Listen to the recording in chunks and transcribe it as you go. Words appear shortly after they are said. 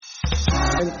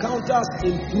Encounters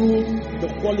improve the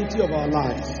quality of our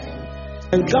lives.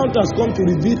 Encounters come to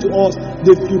reveal to us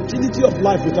the futility of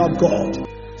life without God.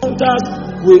 Encounters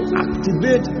will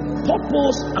activate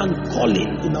purpose and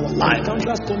calling in our life.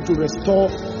 Encounters come to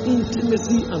restore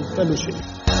intimacy and fellowship.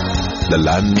 The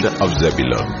land of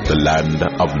Zebulun, the land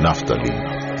of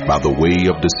Naphtali, by the way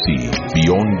of the sea,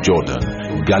 beyond Jordan,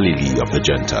 Galilee of the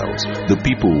Gentiles. The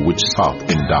people which sat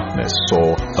in darkness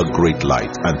saw a great light,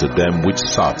 and to them which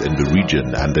sat in the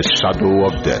region and the shadow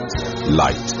of death,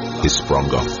 light is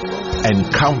sprung up.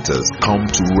 Encounters come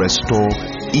to restore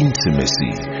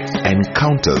intimacy.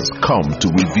 Encounters come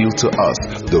to reveal to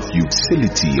us the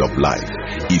futility of life.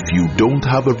 If you don't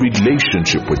have a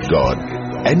relationship with God,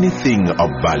 anything of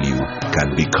value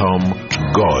can become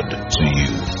God to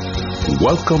you.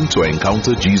 Welcome to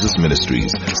Encounter Jesus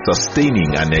Ministries,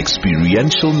 sustaining an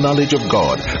experiential knowledge of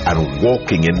God and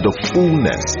walking in the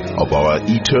fullness of our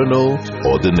eternal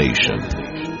ordination.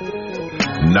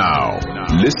 Now,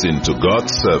 listen to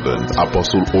God's servant,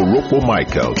 Apostle Orokpo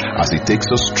Micheal, as he takes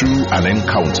us through an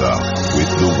encounter with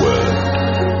the Word.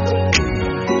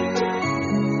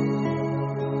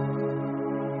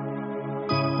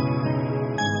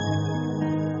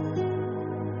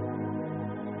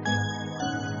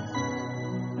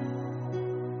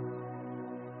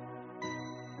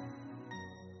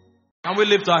 Can we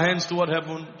lift our hands toward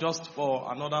heaven just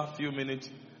for another few minutes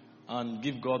and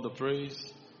give God the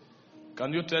praise?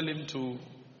 Can you tell him to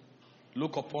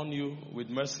look upon you with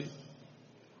mercy?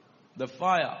 The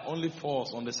fire only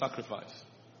falls on the sacrifice.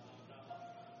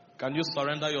 Can you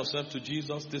surrender yourself to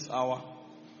Jesus this hour?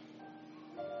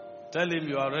 Tell him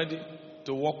you are ready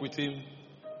to walk with him.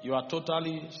 You are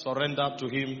totally surrendered to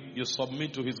him. You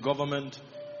submit to his government.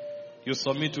 You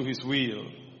submit to his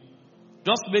will.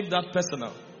 Just make that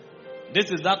personal. This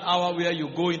is that hour where you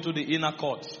go into the inner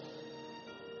court.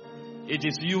 It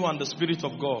is you and the Spirit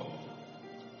of God.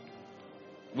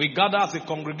 We gather as a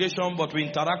congregation, but we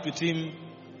interact with him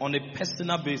on a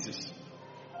personal basis.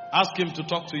 Ask him to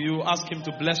talk to you. Ask him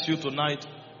to bless you tonight.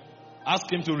 Ask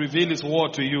him to reveal his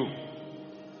word to you.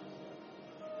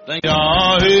 Thank you.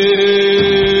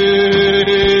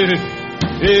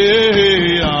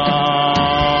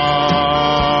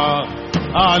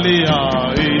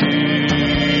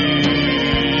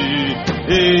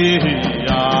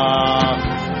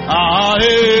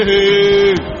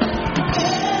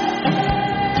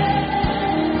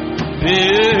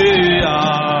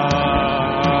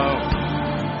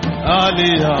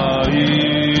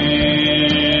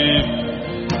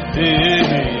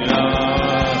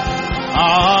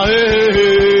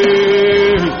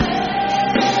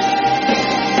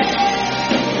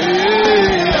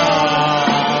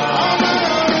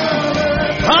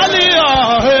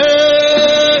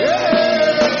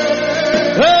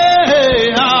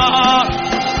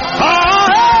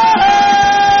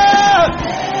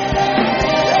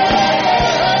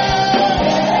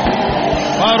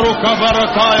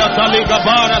 Barakaya Taliga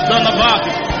Bara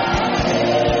Zanabaki.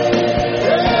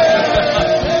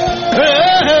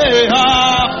 Hey,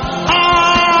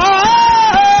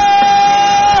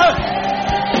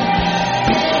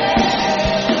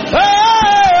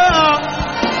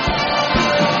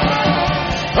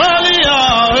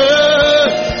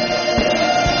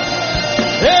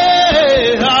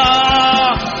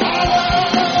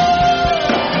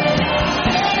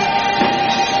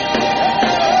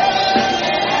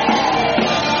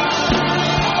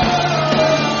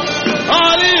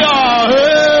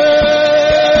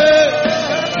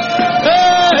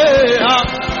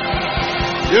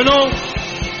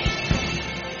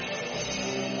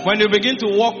 when you begin to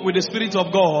walk with the Spirit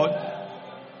of God,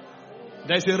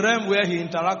 there's a realm where he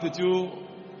interacts with you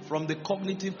from the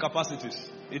cognitive capacities.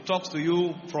 He talks to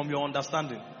you from your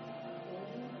understanding.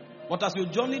 But as you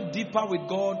journey deeper with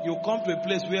God, you come to a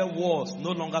place where words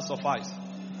no longer suffice.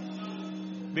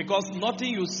 Because nothing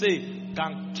you say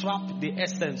can trap the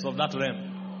essence of that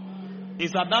realm.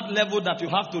 It's at that level that you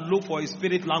have to look for a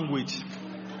spirit language.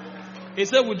 He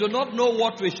said, we do not know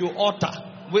what we should utter.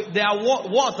 Their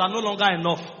words are no longer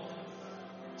enough.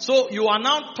 So you are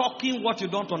now talking what you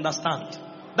don't understand.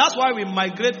 That's why we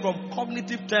migrate from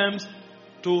cognitive terms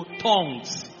to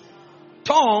tongues.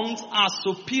 Tongues are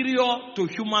superior to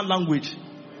human language.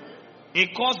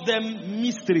 It calls them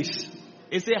mysteries.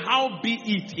 It says, how be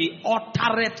it, he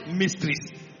uttereth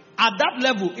mysteries. At that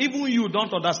level, even you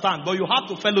don't understand, but you have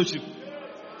to fellowship.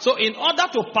 So in order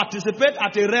to participate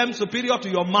at a realm superior to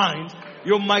your mind,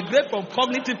 you migrate from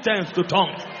cognitive terms to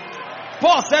tongues.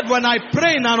 Paul said, when I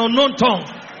pray in an unknown tongue,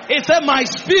 he said, my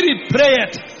spirit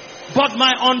prayeth, but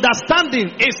my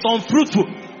understanding is unfruitful.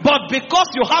 But because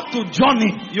you have to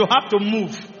journey, you have to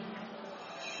move.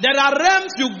 There are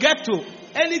realms you get to.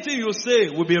 Anything you say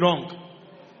will be wrong.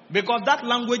 Because that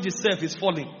language itself is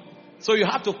falling. So you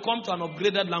have to come to an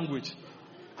upgraded language.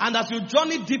 And as you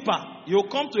journey deeper, you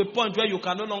come to a point where you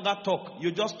can no longer talk.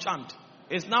 You just chant.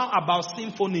 It's now about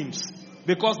symphonies.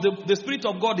 Because the Spirit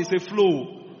of God is a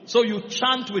flow. So you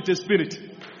chant with the Spirit.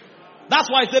 That's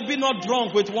why it said, be not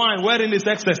drunk with wine wherein is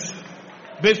excess.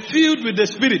 Be filled with the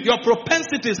Spirit. Your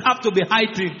propensities have to be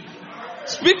heightened.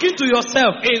 Speaking to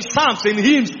yourself in psalms, in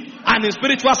hymns, and in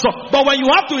spiritual song. But when you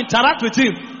have to interact with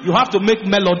Him, you have to make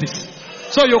melodies.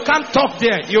 So you can't talk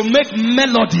there. You make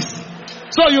melodies.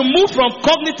 So you move from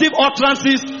cognitive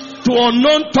utterances to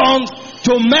unknown tongues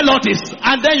to melodies.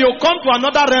 And then you come to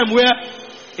another realm where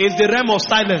it's the realm of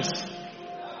silence.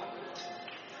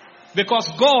 Because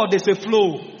God is a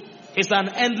flow. It's an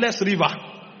endless river.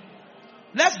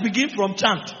 Let's begin from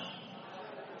chant.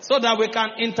 So that we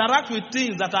can interact with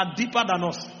things that are deeper than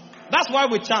us. That's why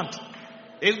we chant.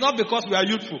 It's not because we are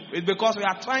youthful. It's because we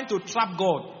are trying to trap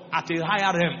God at a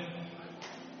higher realm.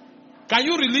 Can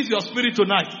you release your spirit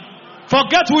tonight?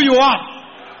 Forget who you are.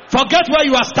 Forget where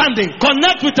you are standing.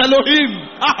 Connect with Elohim.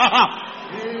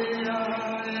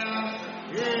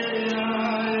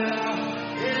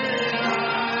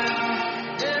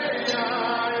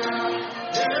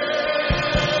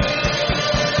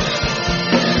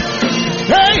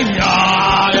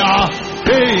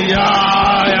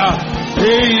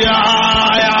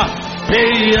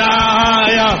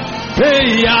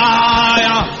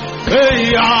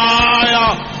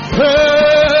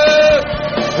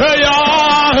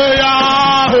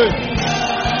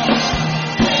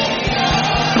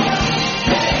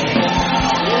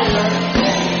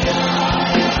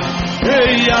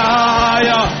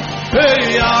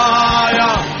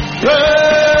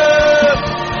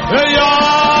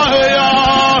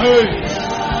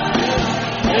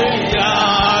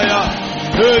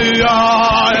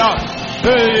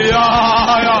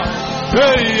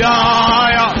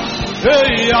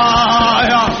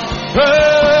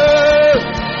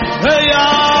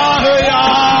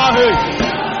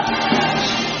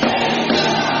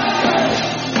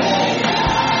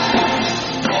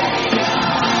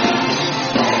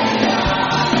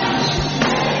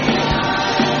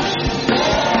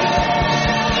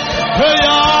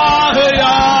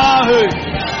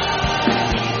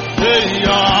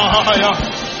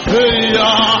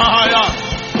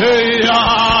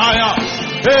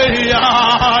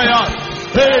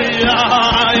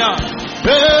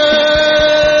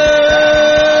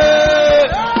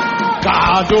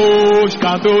 Kadosh,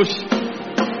 Kadosh,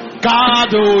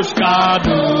 Kadosh,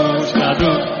 Kadosh,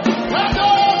 Kadosh,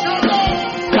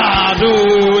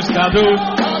 Kadosh,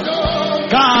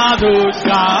 Kadosh,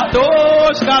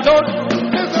 Kadosh, Kadosh,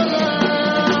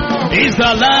 is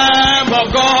the Lamb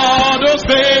of God who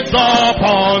sits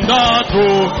upon the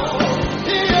throne.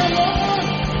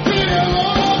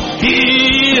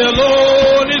 He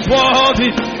alone is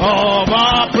worthy of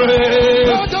our praise.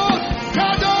 Kadosh,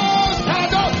 Kadosh,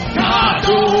 Kadosh,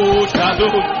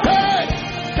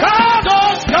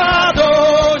 Kadosh,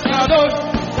 Kadosh, Kadosh,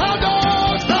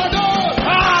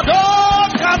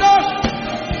 Kadosh, Kadosh,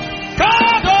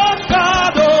 Kadosh,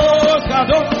 Kadosh,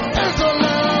 Kadosh,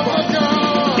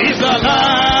 is the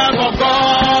Lamb of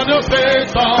God who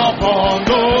sits upon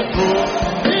the throne.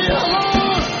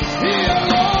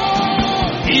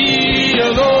 He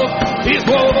alone is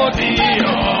worthy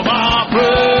of our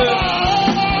praise.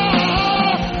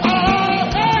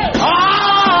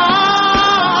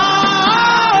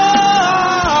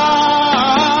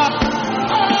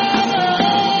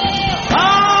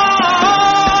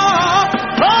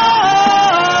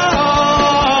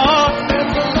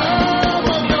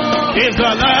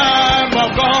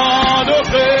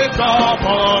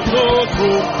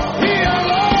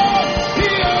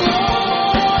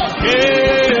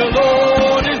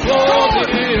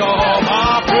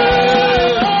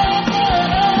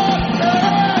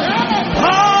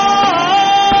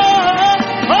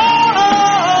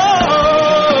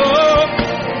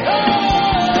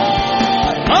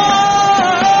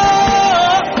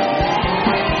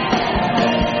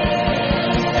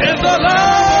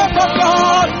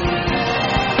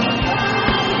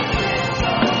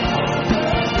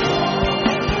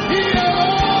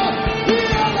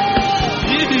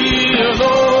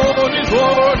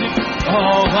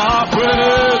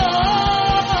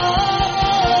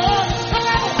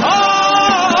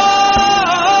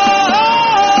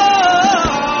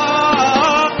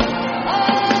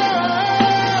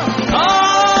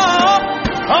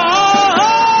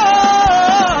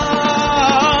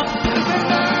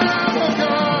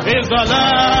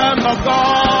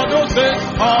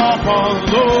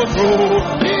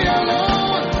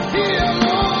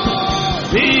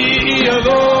 He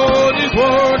alone is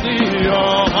worthy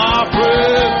of our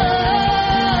praise.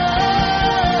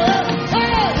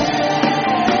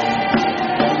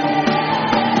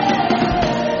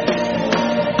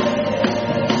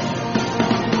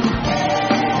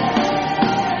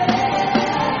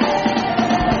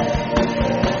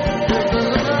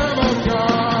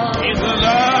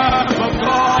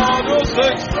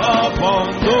 Upon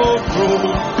the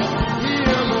throne, He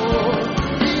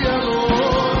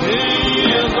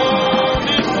alone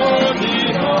is worthy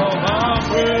of our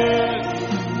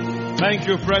praise. Thank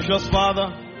you, precious Father.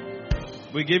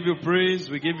 We give you praise,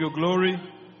 we give you glory.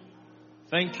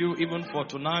 Thank you even for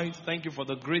tonight. Thank you for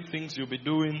the great things you'll be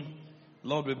doing.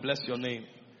 Lord, we bless your name.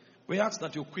 We ask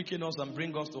that you quicken us and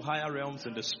bring us to higher realms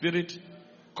in the Spirit.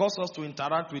 Cause us to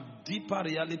interact with deeper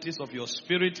realities of your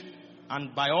Spirit.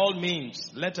 And by all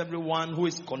means, let everyone who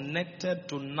is connected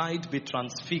tonight be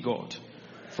transfigured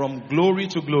from glory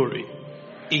to glory.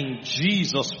 In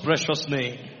Jesus' precious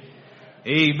name.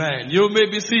 Amen. You may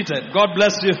be seated. God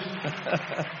bless you.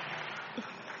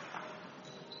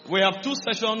 We have 2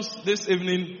 sessions this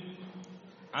evening.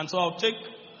 And so I'll take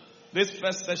this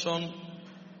first session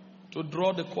to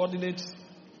draw the coordinates,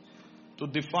 to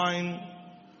define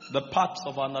the paths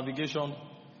of our navigation,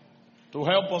 to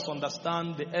help us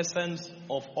understand the essence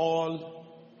of all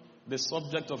the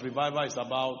subject of revival is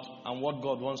about and what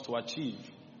God wants to achieve.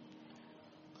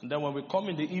 And then when we come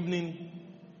in the evening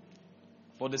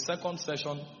for the second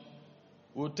session,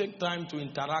 we'll take time to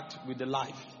interact with the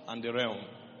life and the realm.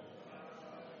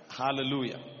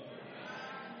 Hallelujah.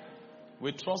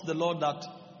 We trust the Lord that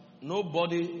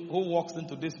nobody who walks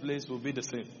into this place will be the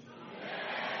same.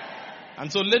 And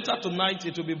so later tonight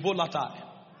it will be volatile.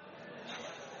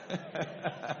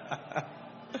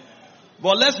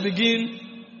 But let's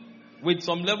begin with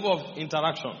some level of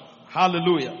interaction.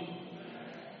 Hallelujah.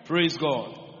 Praise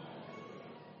God.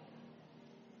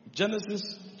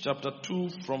 Genesis chapter 2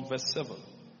 from verse 7.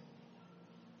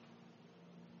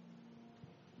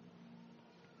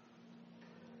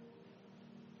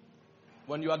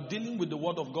 When you are dealing with the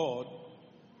Word of God,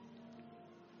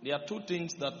 there are 2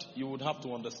 things that you would have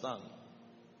to understand.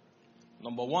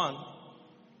 Number 1,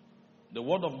 the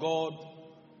Word of God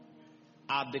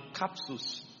are the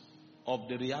capsules of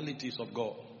the realities of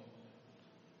God.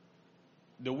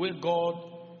 The way God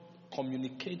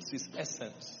communicates His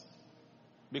essence.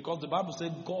 Because the Bible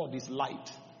says God is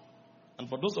light. And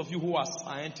for those of you who are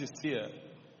scientists here,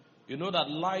 you know that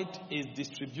light is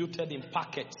distributed in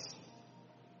packets.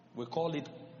 We call it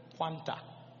quanta.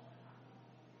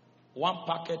 One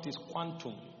packet is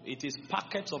quantum. It is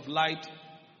packets of light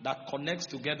that connects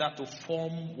together to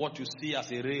form what you see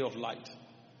as a ray of light.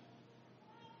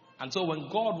 And so when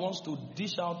God wants to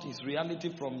dish out His reality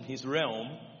from His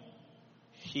realm,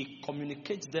 He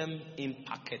communicates them in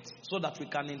packets so that we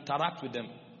can interact with them.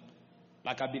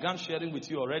 Like I began sharing with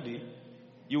you already,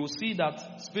 you will see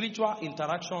that spiritual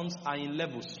interactions are in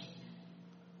levels.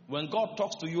 When God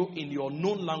talks to you in your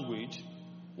known language,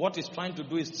 what He's trying to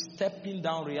do is stepping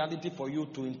down reality for you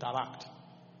to interact.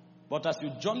 But as you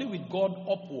journey with God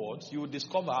upwards, you will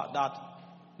discover that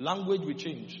language will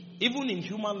change. Even in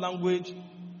human language,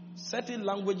 certain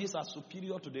languages are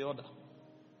superior to the other.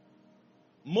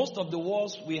 Most of the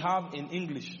words we have in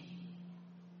English,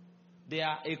 they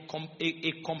are a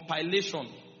compilation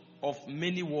of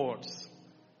many words.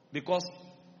 Because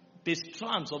the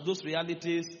strands of those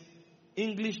realities,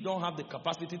 English don't have the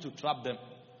capacity to trap them.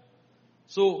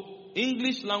 So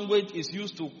English language is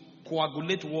used to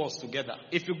coagulate words together.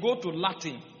 If you go to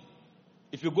Latin,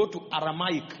 if you go to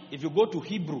Aramaic, if you go to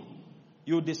Hebrew,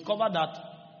 you discover that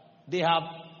they have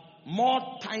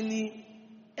more tiny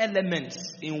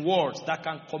elements in words that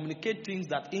can communicate things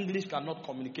that English cannot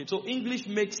communicate. So English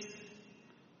makes,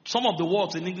 some of the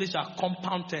words in English are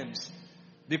compound terms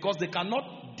because they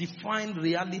cannot define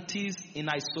realities in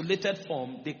isolated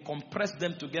form. They compress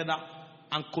them together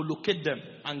and collocate them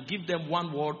and give them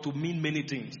one word to mean many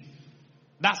things.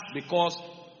 That's because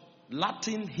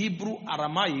Latin, Hebrew,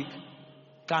 Aramaic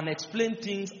can explain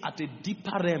things at a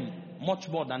deeper realm much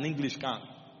more than English can.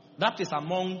 That is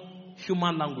among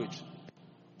human language.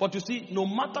 But you see, no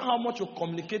matter how much you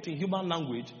communicate in human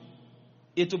language,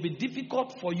 it will be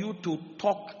difficult for you to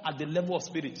talk at the level of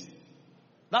spirit.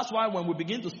 That's why when we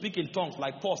begin to speak in tongues,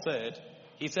 like Paul said,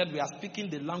 he said we are speaking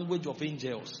the language of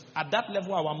angels. At that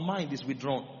level, our mind is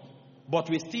withdrawn. But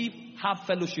we still have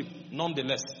fellowship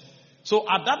nonetheless. So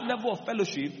at that level of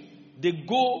fellowship, the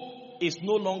goal is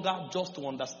no longer just to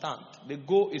understand. The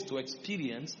goal is to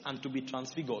experience and to be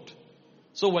transfigured.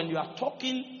 So when you are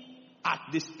talking at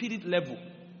the spirit level,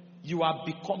 you are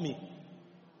becoming.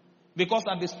 Because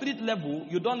at the spirit level,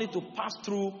 you don't need to pass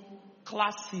through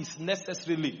classes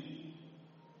necessarily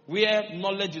where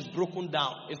knowledge is broken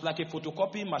down. It's like a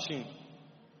photocopy machine.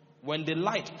 When the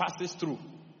light passes through,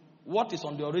 what is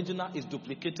on the original is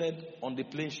duplicated on the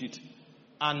plain sheet.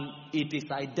 And it is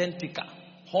identical.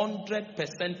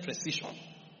 100% precision.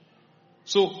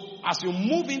 So, as you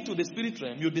move into the spirit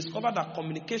realm, you discover that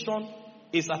communication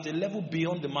is at a level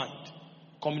beyond the mind.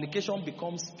 Communication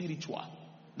becomes spiritual.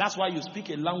 That's why you speak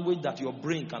a language that your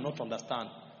brain cannot understand.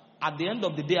 At the end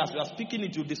of the day, as you are speaking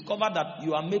it, you discover that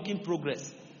you are making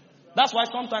progress. That's why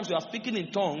sometimes you are speaking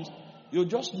in tongues, you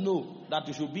just know that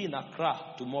you should be in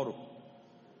Accra tomorrow.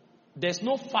 There's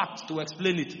no fact to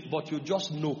explain it, but you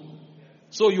just know.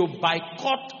 So you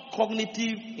boycott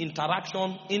cognitive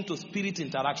interaction into spirit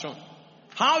interaction.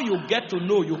 How you get to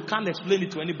know, you can't explain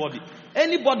it to anybody.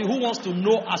 Anybody who wants to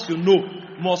know as you know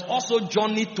must also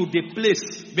journey to the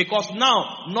place. Because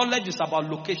now, knowledge is about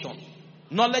location.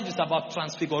 Knowledge is about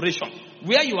transfiguration.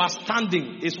 Where you are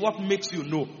standing is what makes you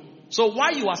know. So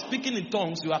while you are speaking in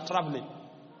tongues, you are traveling.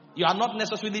 You are not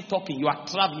necessarily talking, you are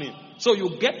traveling. So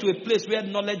you get to a place where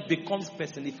knowledge becomes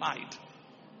personified.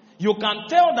 You can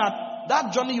tell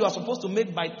that journey you are supposed to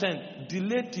make by 10,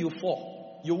 delay till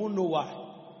 4. You won't know why.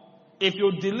 If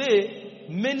you delay,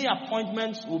 many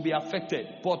appointments will be affected,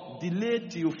 but delay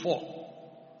till 4.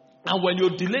 And when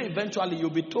you delay, eventually you'll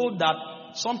be told that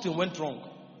something went wrong.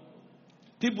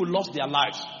 People lost their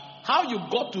lives. How you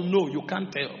got to know, you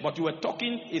can't tell. But you were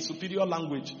talking a superior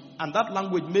language. And that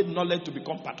language made knowledge to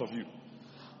become part of you.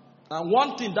 And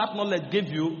one thing that knowledge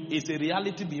gave you is a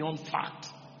reality beyond fact.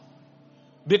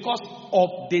 Because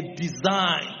of the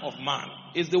design of man.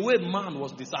 It's the way man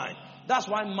was designed. That's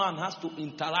why man has to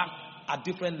interact at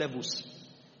different levels.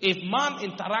 If man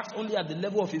interacts only at the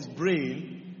level of his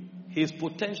brain, his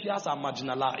potentials are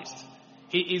marginalized.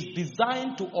 He is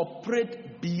designed to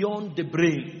operate beyond the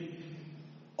brain.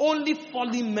 Only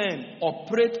fallen men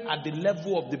operate at the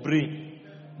level of the brain.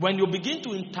 When you begin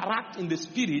to interact in the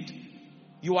spirit,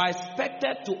 you are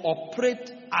expected to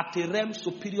operate at a realm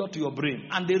superior to your brain.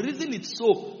 And the reason it's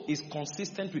so is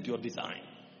consistent with your design.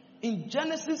 In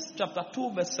Genesis chapter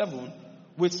 2 verse 7,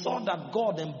 we saw that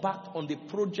God embarked on the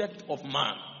project of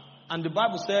man. And the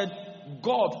Bible said,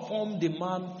 God formed the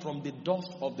man from the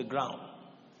dust of the ground.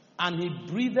 And he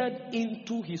breathed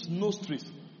into his nostrils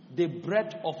the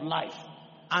breath of life.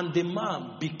 And the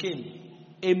man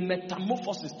became. A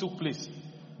metamorphosis took place.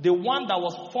 The one that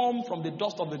was formed from the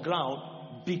dust of the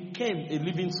ground became a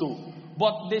living soul.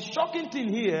 But the shocking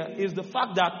thing here is the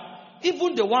fact that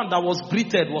even the one that was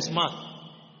breathed was man.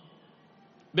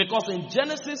 Because in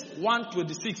Genesis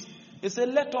 1:26, it said,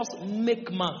 let us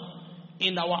make man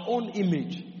in our own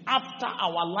image, after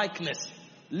our likeness.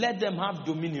 Let them have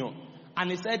dominion.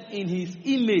 And he said, in his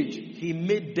image, he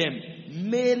made them,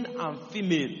 male and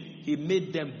female. He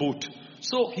made them both.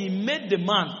 So he made the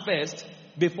man first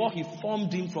before he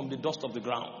formed him from the dust of the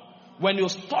ground. When you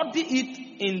study it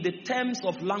in the terms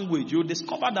of language, you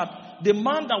discover that the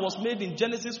man that was made in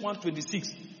Genesis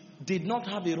 1:26 did not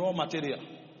have a raw material.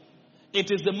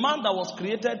 It is the man that was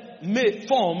created,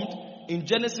 formed in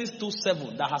Genesis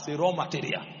 2:7 that has a raw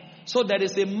material. So there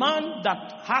is a man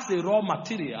that has a raw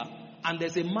material and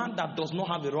there's a man that does not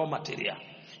have a raw material.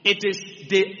 It is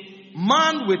the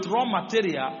man with raw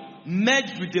material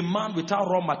merged with the man without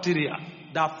raw material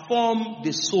that formed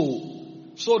the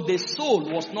soul. So the soul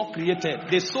was not created.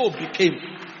 The soul became.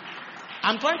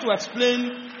 I'm trying to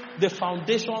explain the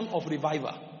foundation of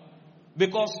revival.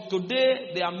 Because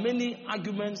today there are many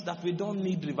arguments that we don't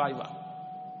need revival.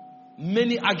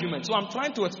 Many arguments. So I'm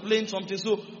trying to explain something.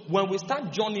 So when we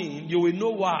start journeying, you will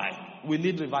know why we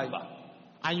need revival.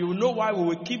 And you will know why we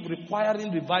will keep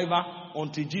requiring revival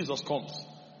until Jesus comes.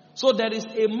 So there is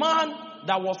a man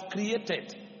that was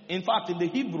created. In fact, in the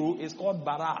Hebrew, it's called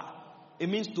bara. It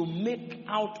means to make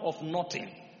out of nothing.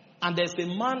 And there's a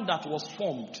man that was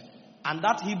formed. And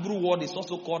that Hebrew word is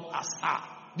also called asa.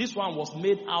 This one was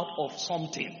made out of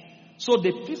something. So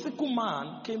the physical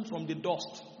man came from the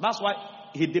dust. That's why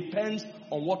it depends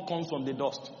on what comes from the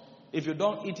dust. If you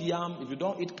don't eat yam, if you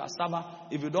don't eat cassava,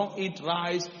 if you don't eat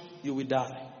rice, you will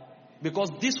die.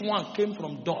 Because this one came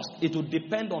from dust. It will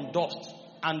depend on dust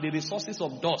and the resources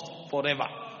of dust forever.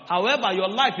 However, your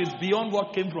life is beyond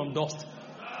what came from dust.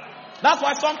 That's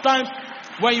why sometimes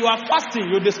when you are fasting,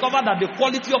 you discover that the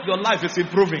quality of your life is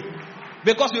improving.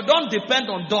 Because you don't depend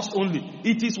on dust only.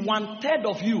 It is 1/3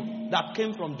 of you that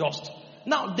came from dust.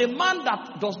 Now, the man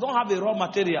that does not have a raw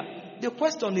material, the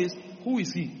question is, who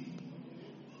is he?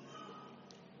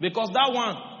 Because that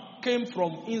one came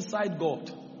from inside God.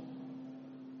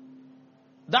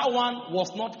 That one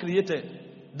was not created.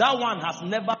 That one has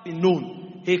never been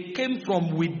known. He came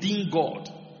from within God.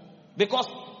 Because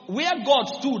where God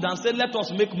stood and said, let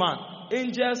us make man,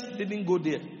 angels didn't go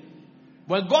there.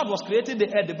 When God was creating the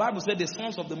earth, the Bible said the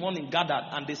sons of the morning gathered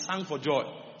and they sang for joy.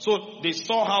 So they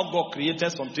saw how God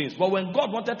created some things. But when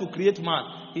God wanted to create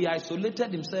man, he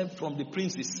isolated himself from the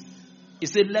princes. He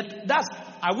said,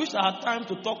 I wish I had time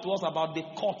to talk to us about the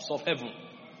courts of heaven.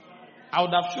 I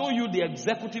would have shown you the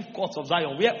executive courts of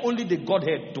Zion, where only the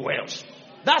Godhead dwells.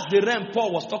 That's the realm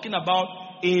Paul was talking about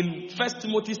in 1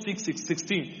 Timothy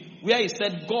 6:16, where he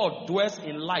said God dwells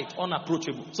in light,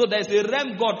 unapproachable. So there's a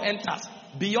realm God enters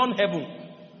beyond heaven.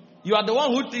 You are the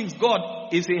one who thinks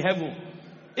God is in heaven.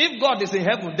 If God is in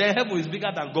heaven, then heaven is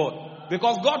bigger than God.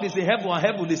 Because God is in heaven and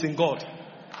heaven is in God.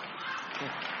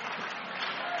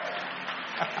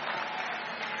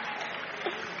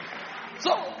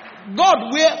 So God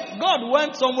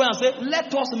went somewhere and said,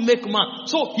 let us make man.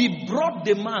 So he brought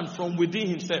the man from within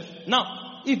himself.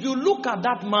 Now, if you look at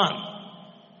that man,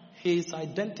 he is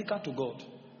identical to God.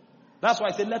 That's why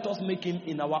I said, let us make him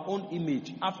in our own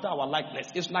image, after our likeness.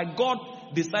 It's like God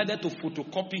decided to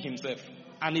photocopy himself.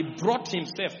 And he brought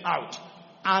himself out.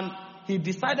 And he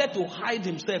decided to hide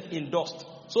himself in dust.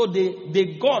 So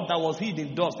the God that was hid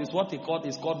in dust is what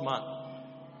is called man.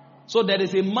 So there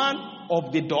is a man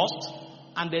of the dust,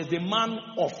 and there's a man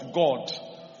of God.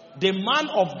 The man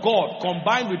of God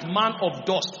combined with man of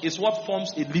dust is what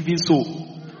forms a living soul.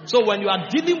 So when you are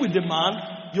dealing with the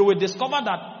man, you will discover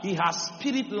that he has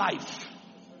spirit life.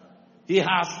 He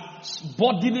has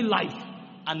bodily life.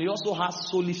 And he also has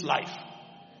soulish life.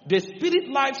 The spirit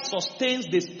life sustains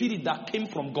the spirit that came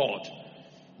from God.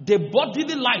 The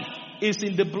bodily life is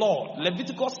in the blood.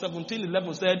 Leviticus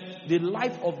 17:11 said, the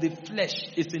life of the flesh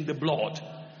is in the blood.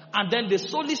 And then the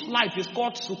soulish life is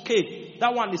called suke.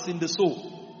 That one is in the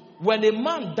soul. When a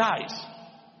man dies,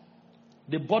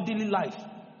 the bodily life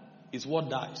is what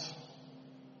dies.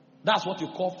 That's what you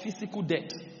call physical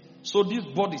death. So this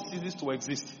body ceases to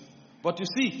exist. But you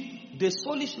see, the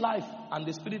soulish life and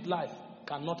the spirit life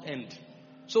cannot end.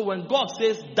 So when God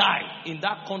says die in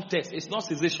that context, it's not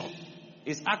cessation.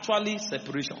 It's actually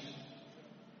separation.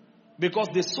 Because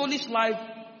the soulish life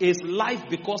is life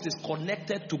because it's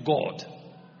connected to God.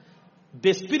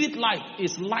 The spirit life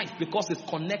is life because it's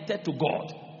connected to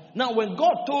God. Now when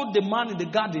God told the man in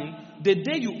the garden, the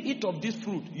day you eat of this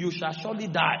fruit, you shall surely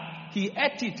die. He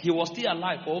ate it. He was still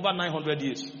alive for over 900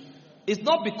 years. It's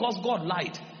not because God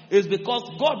lied. It's because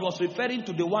God was referring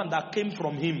to the one that came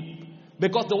from him.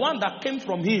 Because the one that came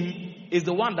from him is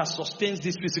the one that sustains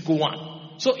this physical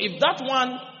one. So if that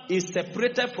one is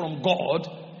separated from God,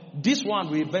 this one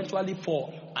will eventually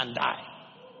fall and die.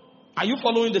 Are you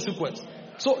following the sequence?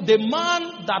 So the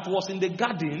man that was in the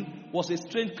garden was a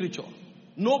strange creature.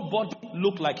 Nobody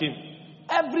looked like him.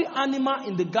 Every animal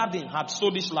in the garden had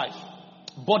soulish life,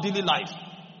 bodily life.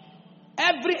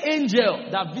 Every angel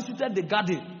that visited the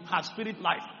garden had spirit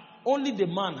life. Only the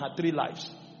man had 3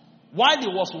 lives. While he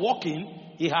was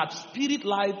walking, he had spirit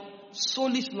life,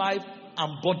 soulish life,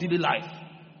 and bodily life.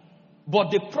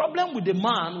 But the problem with the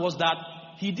man was that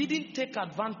he didn't take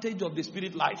advantage of the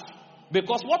spirit life.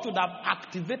 Because what would have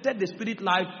activated the spirit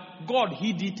life, God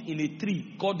hid it in a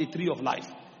tree called the tree of life.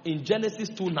 In Genesis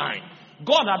 2:9.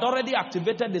 God had already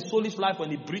activated the soulish life when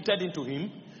he breathed into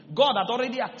him. God had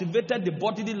already activated the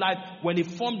bodily life when he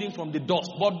formed him from the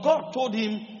dust. But God told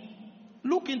him,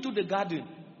 look into the garden,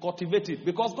 cultivate it.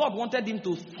 Because God wanted him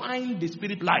to find the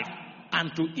spirit life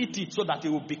and to eat it so that he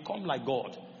would become like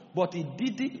God. But he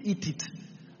didn't eat it.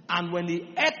 And when he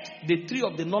ate the tree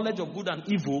of the knowledge of good and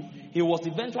evil, he was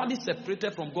eventually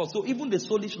separated from God. So even the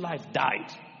soulish life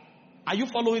died. Are you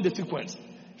following the sequence?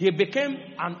 He became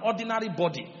an ordinary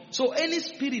body. So any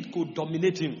spirit could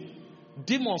dominate him.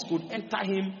 Demons could enter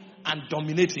him and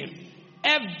dominate him.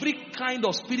 Every kind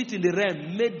of spirit in the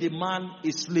realm made the man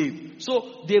a slave.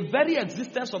 So the very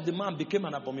existence of the man became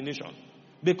an abomination.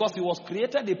 Because he was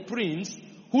created a prince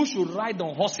who should ride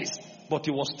on horses, but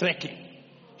he was trekking.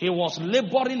 He was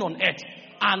laboring on earth.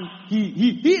 And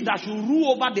he that should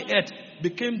rule over the earth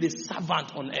became the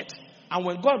servant on earth. And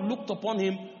when God looked upon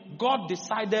him, God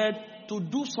decided to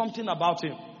do something about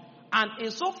him. And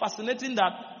it's so fascinating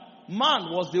that man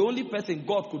was the only person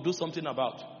God could do something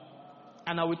about.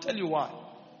 And I will tell you why.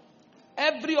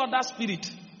 Every other spirit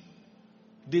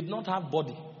did not have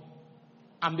body.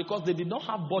 And because they did not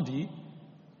have body,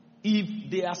 if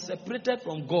they are separated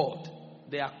from God,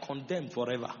 they are condemned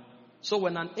forever. So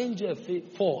when an angel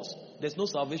falls, there's no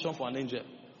salvation for an angel.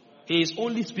 He is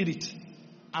only spirit.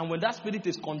 And when that spirit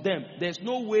is condemned, there's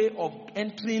no way of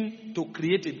entering to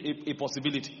create a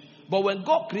possibility. But when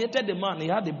God created the man, he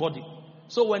had a body.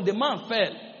 So when the man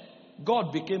fell,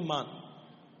 God became man.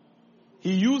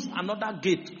 He used another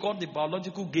gate called the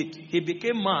biological gate. He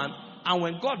became man, And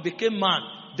when God became man,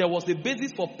 there was a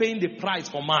basis for paying the price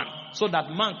for man, so that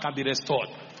man can be restored.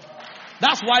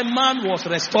 That's why man was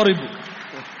restorable.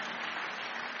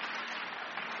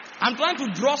 I'm trying to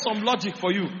draw some logic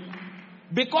for you.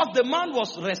 Because the man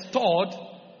was restored,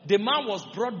 the man was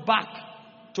brought back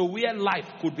to where life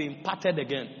could be imparted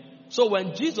again. So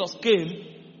when Jesus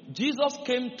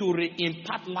came to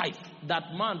re-impart life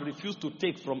that man refused to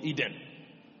take from Eden.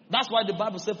 That's why the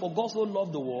Bible said, for God so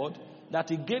loved the world that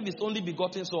he gave his only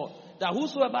begotten Son, that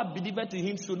whosoever believeth in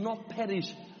him should not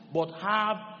perish, but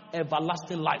have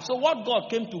everlasting life. So what God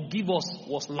came to give us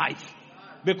was life.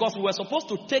 Because we were supposed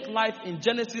to take life in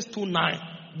Genesis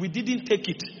 2:9. We didn't take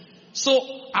it. So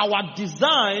our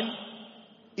design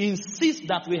insists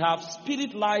that we have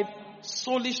spirit life,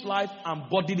 soulish life, and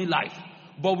bodily life.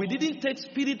 But we didn't take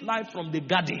spirit life from the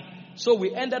garden. So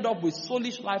we ended up with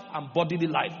soulish life and bodily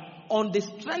life. On the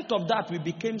strength of that, we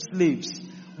became slaves.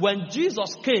 When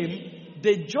Jesus came,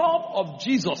 the job of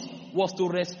Jesus was to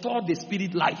restore the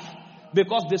spirit life.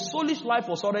 Because the soulish life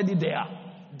was already there.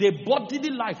 The bodily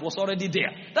life was already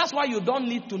there. That's why you don't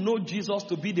need to know Jesus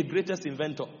to be the greatest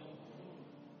inventor.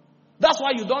 That's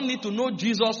why you don't need to know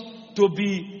Jesus to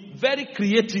be very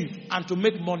creative and to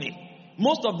make money.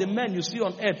 Most of the men you see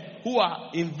on earth who are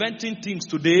inventing things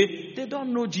today, they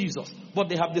don't know Jesus, but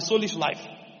they have the soulish life.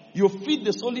 You feed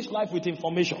the soulish life with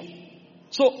information.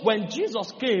 So when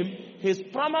Jesus came, his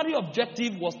primary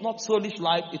objective was not soulish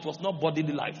life, it was not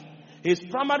bodily life. His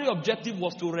primary objective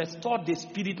was to restore the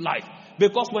spirit life.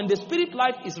 Because when the spirit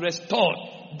life is restored,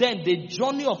 then the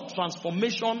journey of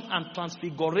transformation and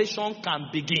transfiguration can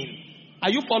begin.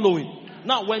 Are you following?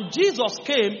 Now, when Jesus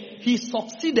came, he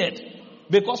succeeded.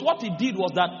 Because what he did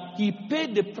was that he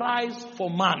paid the price for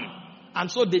man.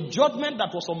 And so the judgment that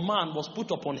was on man was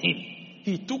put upon him.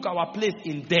 He took our place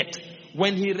in death.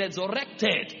 When he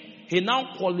resurrected, he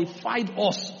now qualified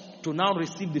us to now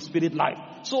receive the spirit life.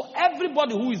 So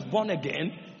everybody who is born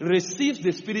again receives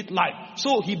the spirit life.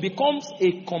 So he becomes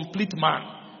a complete man.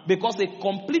 Because a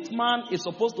complete man is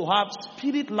supposed to have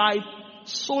spirit life,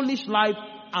 soulish life,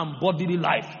 and bodily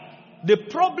life. The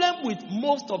problem with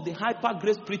most of the hyper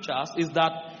grace preachers is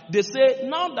that they say,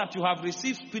 now that you have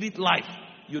received spirit life,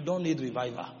 you don't need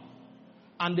revival.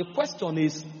 And the question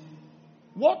is,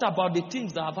 what about the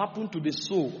things that have happened to the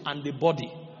soul and the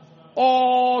body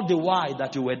all the while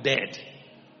that you were dead?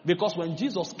 Because when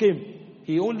Jesus came,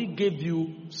 he only gave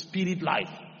you spirit life.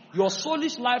 Your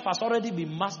soulish life has already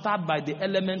been mastered by the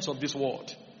elements of this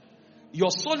world. Your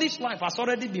soulish life has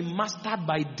already been mastered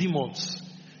by demons.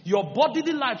 Your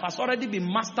bodily life has already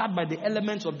been mastered by the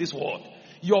elements of this world.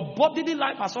 Your bodily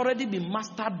life has already been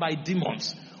mastered by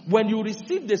demons. When you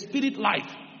receive the spirit life,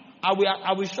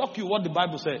 I will shock you what the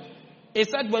Bible said. It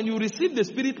said when you receive the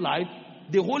spirit life,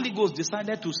 the Holy Ghost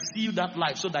decided to seal that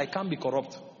life so that it can't be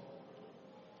corrupt.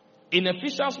 In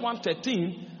Ephesians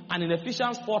 1:13 and in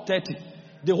Ephesians 4:30,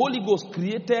 the Holy Ghost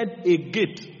created a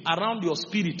gate around your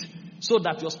spirit so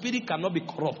that your spirit cannot be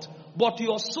corrupt. But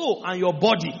your soul and your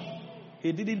body,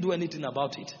 he didn't do anything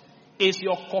about it. It's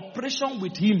your cooperation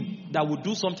with him that will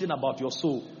do something about your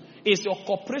soul. It's your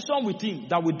cooperation with him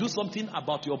that will do something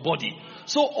about your body.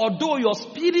 So although your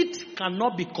spirit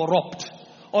cannot be corrupt,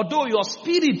 although your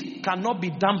spirit cannot be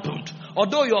dampened,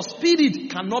 although your spirit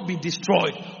cannot be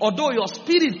destroyed, although your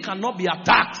spirit cannot be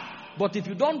attacked, but if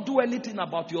you don't do anything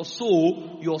about your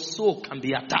soul can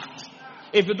be attacked.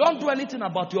 If you don't do anything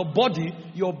about your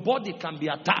body can be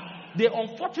attacked. The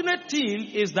unfortunate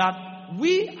thing is that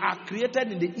we are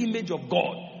created in the image of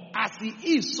God. As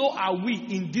he is, so are we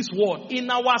in this world, in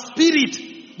our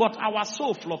spirit, but our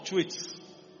soul fluctuates.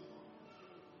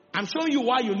 I'm showing you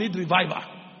why you need revival.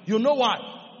 You know why?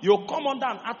 You come under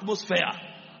an atmosphere,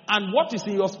 and what is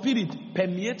in your spirit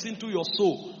permeates into your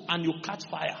soul, and you catch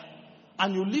fire.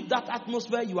 And you leave that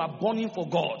atmosphere, you are burning for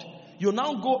God. You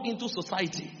now go into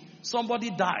society. Somebody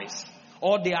dies,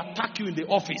 or they attack you in the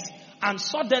office, and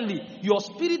suddenly your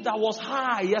spirit that was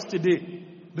high yesterday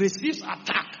receives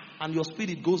attack, and your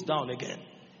spirit goes down again.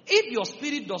 If your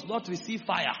spirit does not receive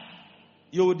fire,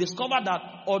 you will discover that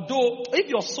if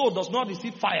your soul does not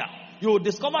receive fire, you will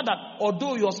discover that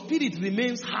although your spirit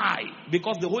remains high,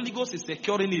 because the Holy Ghost is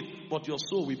securing it, but your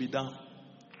soul will be down.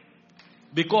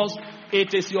 Because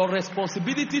it is your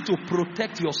responsibility to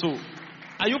protect your soul.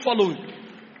 Are you following?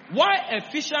 Why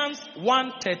Ephesians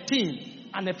 1:13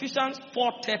 and Ephesians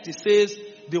 4:30 says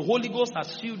the Holy Ghost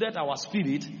has shielded our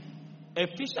spirit,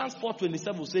 Ephesians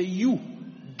 4:27 will say, you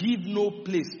give no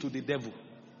place to the devil.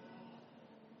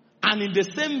 And in the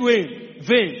same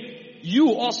vein,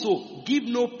 you also give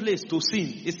no place to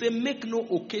sin. It says, make no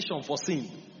occasion for sin.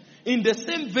 In the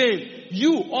same vein,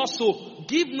 you also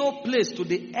give no place to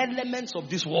the elements of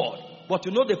this world. But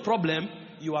you know the problem?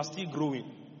 You are still growing.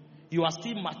 You are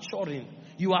still maturing.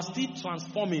 You are still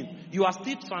transforming. You are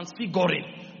still transfiguring.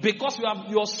 Because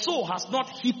your soul has not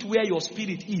hit where your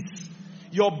spirit is.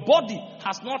 Your body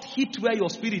has not hit where your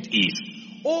spirit is.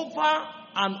 Over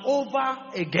and over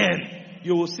again,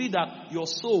 you will see that your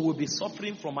soul will be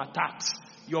suffering from attacks.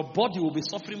 Your body will be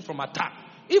suffering from attack.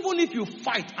 Even if you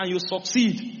fight and you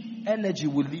succeed, energy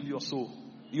will leave your soul.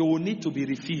 You will need to be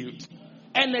refilled.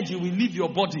 Energy will leave your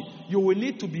body. You will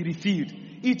need to be refilled.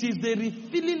 It is the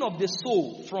refilling of the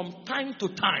soul from time to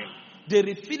time. The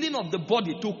refilling of the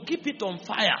body to keep it on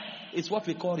fire is what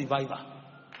we call revival.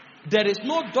 There is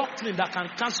no doctrine that can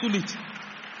cancel it.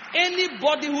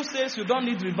 Anybody who says you don't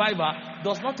need revival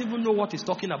does not even know what he's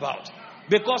talking about.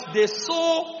 Because the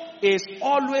soul is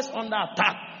always under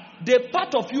attack. The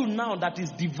part of you now that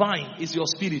is divine is your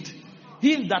spirit.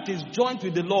 Him that is joined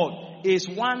with the Lord is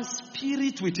one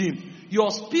spirit with him. Your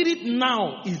spirit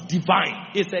now is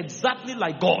divine. It's exactly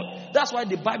like God. That's why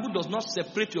the Bible does not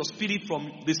separate your spirit from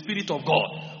the spirit of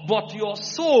God. But your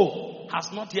soul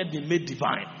has not yet been made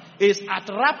divine. It's at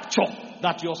rapture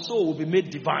that your soul will be made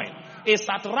divine. It's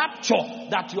at rapture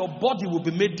that your body will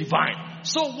be made divine.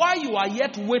 So while you are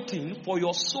yet waiting for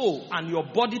your soul and your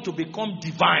body to become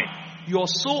divine, your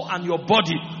soul and your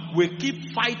body will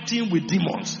keep fighting with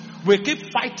demons. We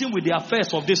keep fighting with the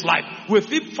affairs of this life. We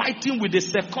keep fighting with the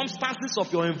circumstances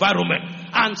of your environment.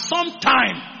 And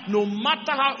sometimes, no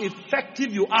matter how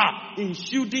effective you are in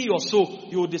shielding your soul,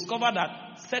 you will discover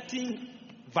that certain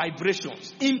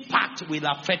vibrations, impact will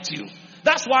affect you.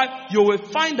 That's why you will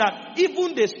find that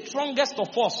even the strongest of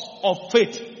us of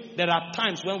faith, there are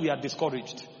times when we are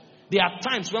discouraged. There are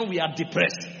times when we are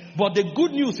depressed. But the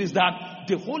good news is that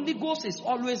the Holy Ghost is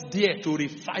always there to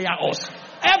refire us.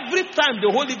 Every time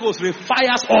the Holy Ghost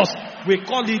refires us, we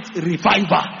call it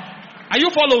revival. Are you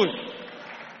following?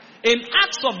 In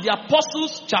Acts of the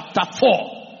Apostles chapter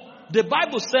 4, the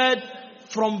Bible said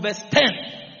from verse 10,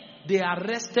 they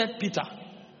arrested Peter.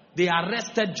 They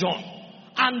arrested John.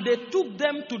 And they took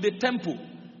them to the temple.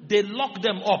 They locked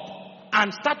them up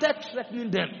and started threatening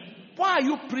them. Why are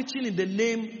you preaching in the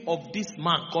name of this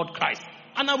man called Christ?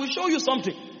 And I will show you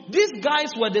something. These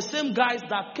guys were the same guys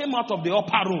that came out of the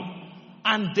upper room.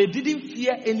 And they didn't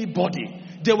fear anybody.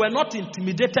 They were not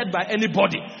intimidated by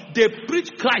anybody. They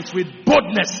preached Christ with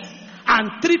boldness. And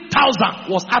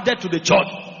 3,000 was added to the church.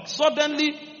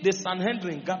 Suddenly, the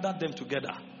Sanhedrin gathered them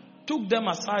together. Took them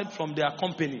aside from their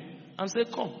company. And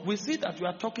said, come, we see that you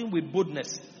are talking with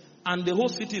boldness. And the whole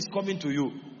city is coming to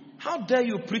you. How dare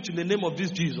you preach in the name of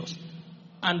this Jesus?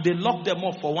 And they locked them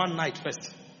up for one night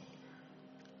first.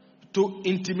 To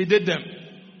intimidate them.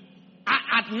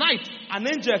 At night, an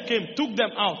angel came, took them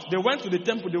out. They went to the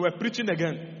temple, they were preaching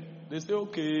again. They say,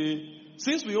 okay,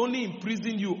 since we only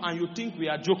imprisoned you and you think we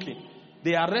are joking,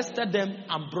 they arrested them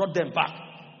and brought them back.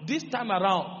 This time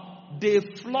around, they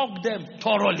flogged them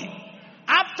thoroughly.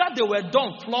 After they were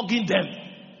done flogging them,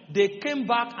 they came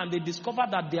back and they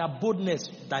discovered that their boldness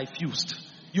diffused.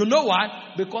 You know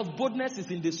why? Because boldness is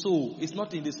in the soul, it's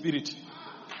not in the spirit.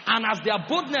 And as their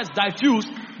boldness diffused,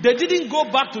 they didn't go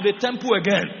back to the temple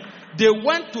again. They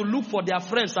went to look for their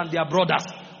friends and their brothers.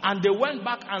 And they went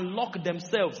back and locked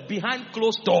themselves behind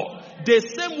closed door. The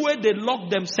same way they locked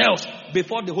themselves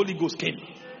before the Holy Ghost came.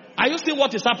 Are you seeing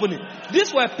what is happening?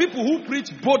 These were people who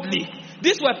preached boldly.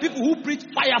 These were people who preached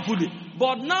firefully.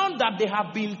 But now that they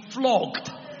have been flogged,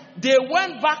 they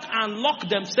went back and locked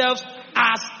themselves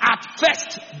as at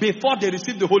first before they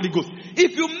received the Holy Ghost.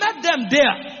 If you met them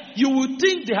there, you would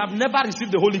think they have never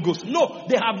received the Holy Ghost. No,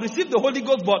 they have received the Holy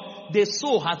Ghost, but their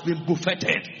soul has been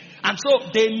buffeted. And so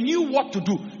they knew what to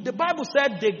do. The Bible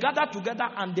said they gathered together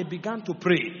and they began to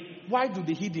pray. Why do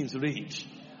the heathens rage?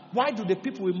 Why do the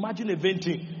people imagine a vain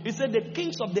thing? He said the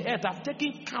kings of the earth have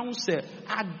taken counsel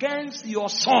against your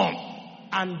son.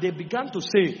 And they began to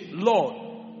say,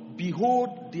 Lord,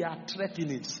 behold their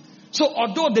threatenings. So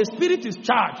although the spirit is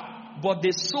charged, but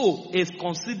the soul is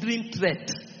considering threat.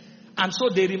 And so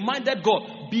they reminded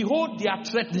God, behold their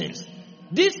threatenings.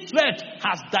 This threat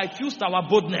has diffused our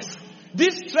boldness.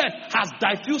 This threat has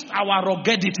diffused our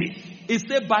ruggedity. He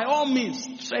said, by all means,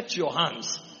 stretch your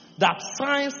hands, that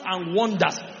signs and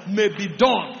wonders may be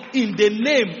done in the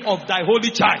name of thy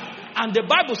holy child. And the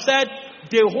Bible said,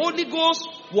 the Holy Ghost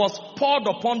was poured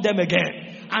upon them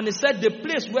again. And it said the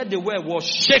place where they were was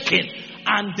shaken.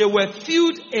 And they were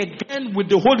filled again with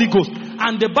the Holy Ghost.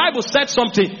 And the Bible said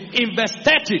something. In verse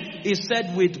 30, it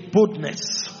said with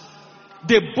boldness.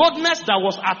 The boldness that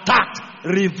was attacked,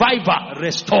 revival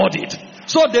restored it.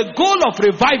 So the goal of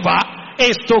revival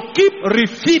is to keep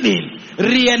refilling,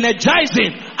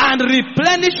 re-energizing, and and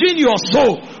replenishing your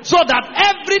soul, so that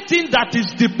everything that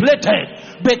is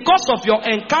depleted because of your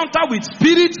encounter with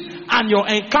spirit and your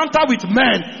encounter with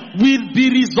men will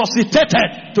be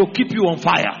resuscitated to keep you on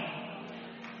fire.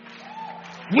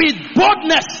 With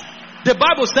boldness, the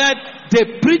Bible said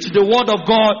they preached the word of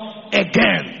God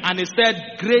again, and it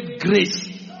said great grace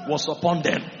was upon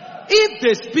them. If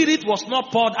the Spirit was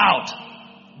not poured out,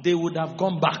 they would have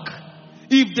gone back.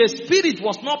 If the Spirit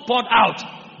was not poured out,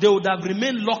 they would have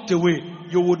remained locked away.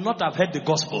 You would not have heard the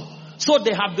gospel. So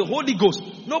they have the Holy Ghost.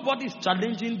 Nobody is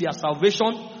challenging their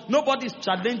salvation. Nobody is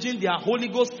challenging their Holy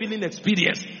Ghost filling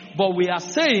experience. But we are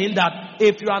saying that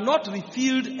if you are not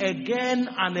refilled again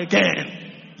and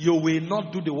again, you will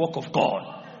not do the work of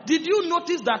God. Did you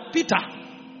notice that Peter,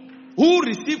 who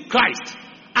received Christ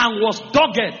and was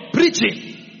dogged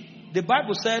preaching, the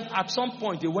Bible said at some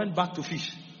point he went back to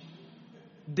fish.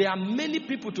 There are many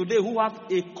people today who have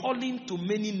a calling to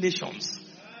many nations.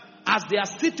 As they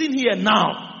are sitting here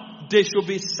now, they should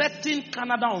be setting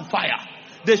Canada on fire.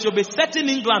 They should be setting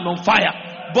England on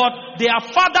fire. But their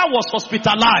father was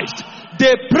hospitalized.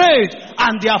 They prayed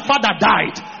and their father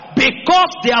died.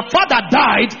 Because their father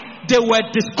died, they were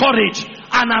discouraged.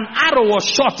 And an arrow was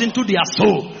shot into their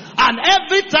soul. And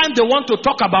every time they want to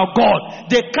talk about God,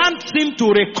 they can't seem to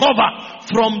recover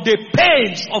from the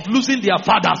pains of losing their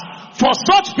fathers. For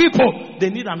such people, they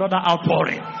need another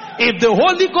outpouring. If the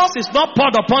Holy Ghost is not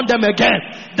poured upon them again,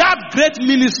 that great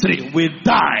ministry will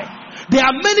die. There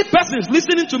are many persons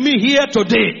listening to me here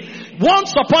today.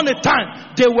 Once upon a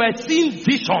time, they were seeing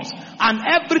visions and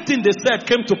everything they said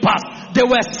came to pass. They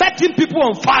were setting people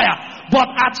on fire. But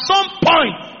at some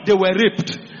point, they were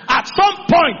raped. At some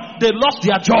point, they lost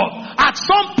their job. At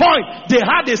some point, they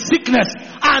had a sickness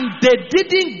and they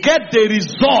didn't get the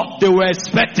result they were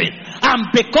expecting. And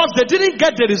because they didn't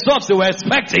get the results they were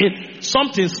expecting,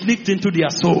 something slipped into their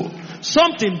soul.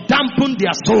 Something dampened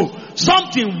their soul.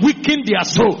 Something weakened their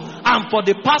soul. And for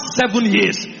the past 7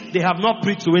 years, they have not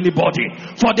preached to anybody.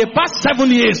 For the past 7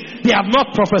 years, they have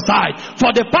not prophesied.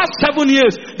 For the past 7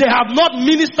 years, they have not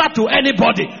ministered to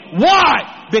anybody.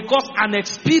 Why? Because an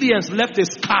experience left a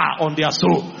scar on their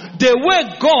soul. The way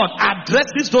God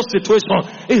addresses those situations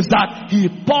is that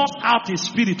He pours out His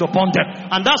Spirit upon them.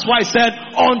 And that's why He said,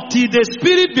 until the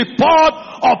Spirit be poured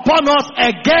upon us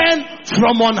again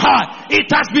from on high.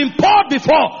 It has been poured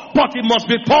before, but it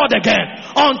must be poured again.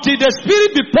 Until the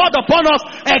Spirit be poured upon us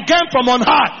again from on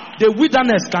high, the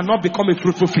wilderness cannot become a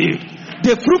fruitful field.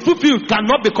 The fruitful field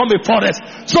cannot become a forest.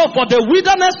 So for the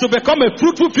wilderness to become a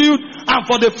fruitful field, and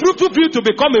for the fruitful field to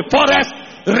become a forest,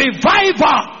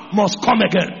 revival must come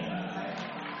again.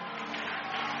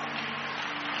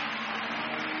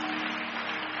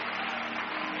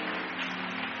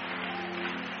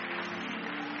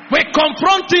 We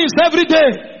confront things every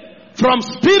day, from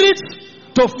spirits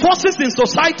to forces in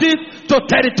society to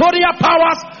territorial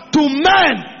powers to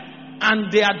men,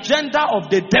 and the agenda of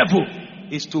the devil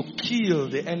is to kill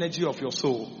the energy of your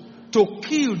soul, to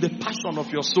kill the passion of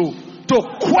your soul, to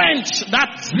quench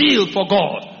that zeal for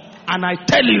God. And I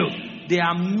tell you, there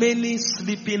are many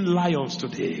sleeping lions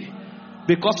today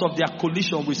because of their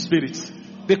collision with spirits,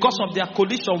 because of their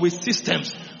collision with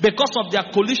systems, because of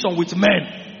their collision with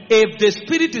men. If the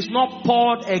Spirit is not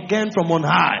poured again from on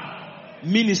high,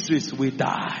 ministries will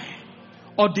die,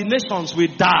 ordinations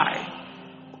will die,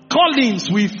 callings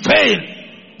will fail.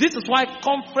 This is why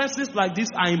conferences like this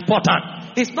are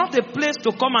important. It's not a place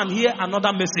to come and hear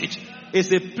another message.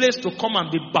 It's a place to come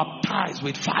and be baptized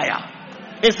with fire.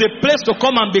 It's a place to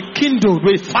come and be kindled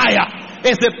with fire.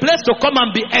 It's a place to come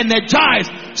and be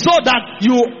energized so that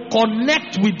you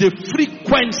connect with the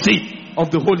frequency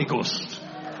of the Holy Ghost.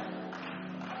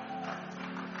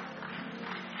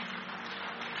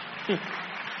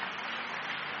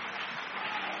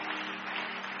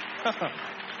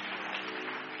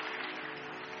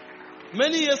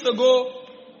 Many years ago,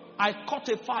 I caught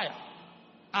a fire.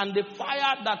 And the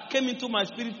fire that came into my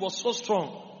spirit was so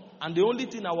strong. And the only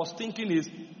thing I was thinking is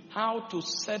how to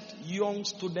set young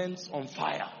students on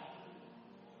fire.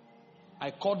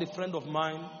 I called a friend of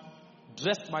mine,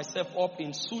 dressed myself up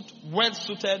in suit, well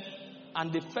suited.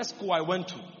 And the first school I went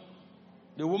to,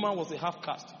 the woman was a half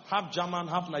caste, half German,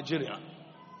 half Nigerian.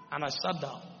 And I sat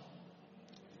down,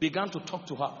 began to talk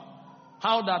to her.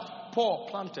 How that Paul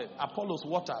planted, Apollos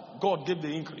watered, God gave the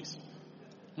increase.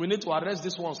 We need to arrest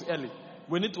these ones early.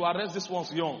 We need to arrest these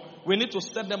ones young. We need to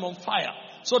set them on fire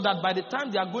so that by the time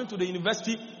they are going to the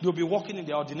university, they'll be working in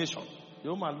their ordination.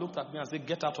 The woman looked at me and said,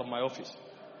 get out of my office.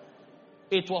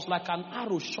 It was like an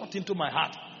arrow shot into my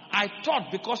heart. I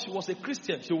thought because she was a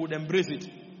Christian, she would embrace it.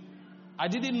 I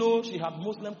didn't know she had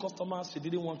Muslim customers she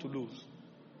didn't want to lose.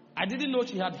 I didn't know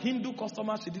she had Hindu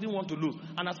customers she didn't want to lose.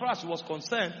 And as far as she was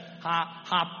concerned,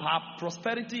 her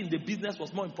prosperity in the business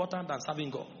was more important than serving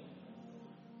God.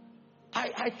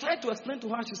 I tried to explain to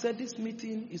her. She said, this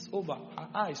meeting is over. Her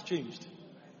eyes changed.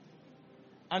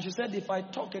 And she said, if I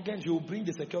talk again, she will bring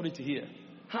the security here.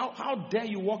 How dare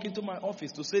you walk into my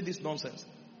office to say this nonsense?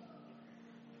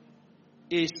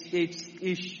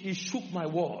 It shook my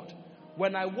world.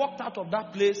 When I walked out of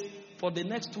that place, for the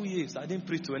next 2 years, I didn't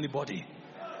preach to anybody.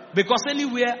 Because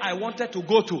anywhere I wanted to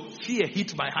go to, fear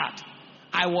hit my heart.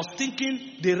 I was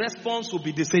thinking the response would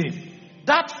be the same.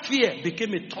 That fear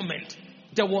became a torment.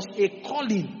 There was a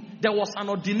calling. There was an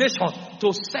ordination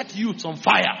to set youths on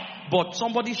fire. But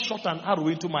somebody shot an arrow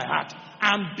into my heart.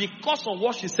 And because of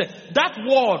what she said, that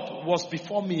word was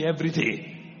before me every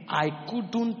day. I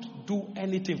couldn't do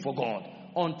anything for God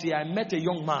until I met a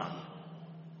young man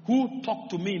who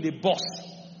talked to me in the bus.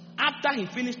 After he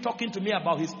finished talking to me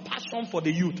about his passion for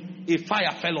the youth, a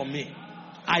fire fell on me.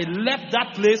 I left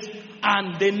that place,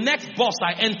 and the next bus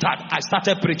I entered, I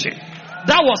started preaching.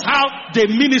 That was how the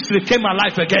ministry came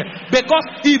alive again. Because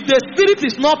if the Spirit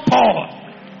is not poured,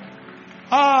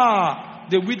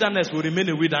 the wilderness will remain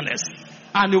a wilderness.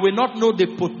 And you will not know the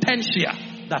potential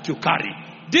that you carry.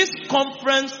 This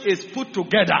conference is put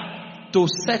together to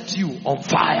set you on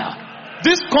fire.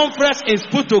 This conference is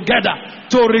put together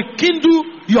to rekindle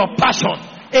your passion.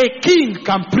 A king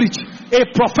can preach. A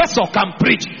professor can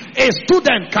preach. A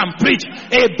student can preach.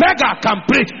 A beggar can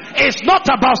preach. It's not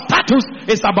about status.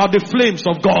 It's about the flames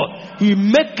of God. He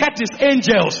maketh his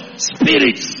angels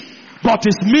spirits, but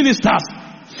his ministers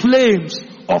flames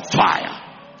of fire.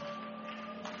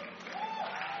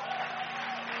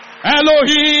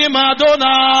 Elohim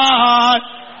Adonai.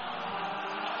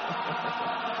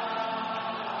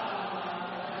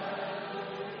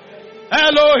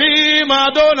 Elohim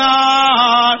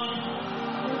Adonai.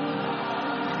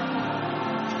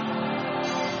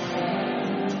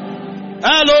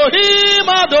 Elohim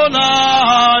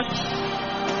Adonai.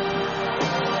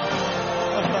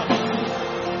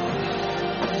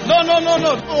 No.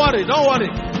 Don't worry.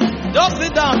 Just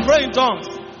sit down and pray in tongues.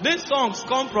 These songs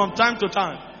come from time to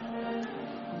time.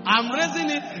 I'm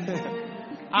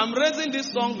raising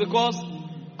this song because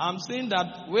I'm seeing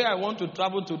that where I want to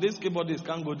travel to, this keyboardist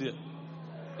can't go there.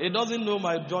 He doesn't know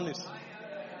my journeys.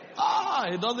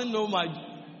 He doesn't know my...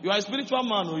 You are a spiritual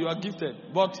man or you are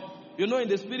gifted. But, in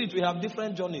the spirit we have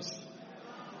different journeys.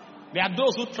 There are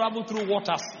those who travel through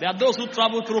waters. There are those who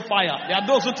travel through fire. There are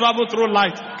those who travel through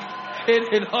light.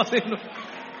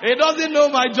 He doesn't know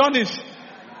my journeys.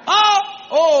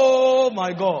 Oh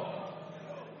my God.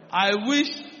 I wish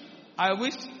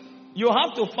you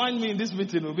have to find me in this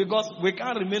meeting because we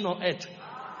can't remain on earth.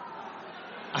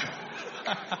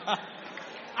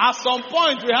 At some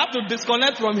point, we have to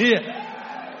disconnect from here.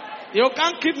 You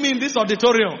can't keep me in this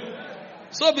auditorium.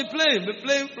 So be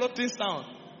playing floating sound.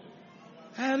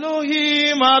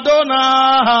 Elohim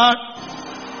Adonai.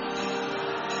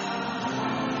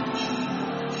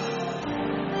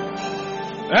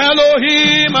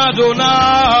 Elohim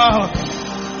Adonai.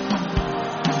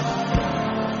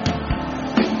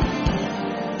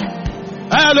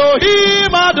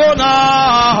 Elohim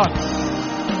Adonai.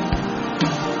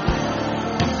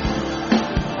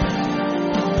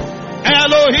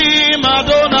 Elohim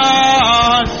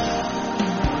Adonai.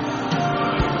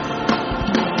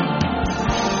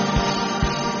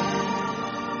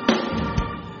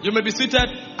 You may be seated.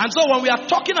 And so when we are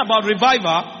talking about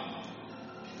revival,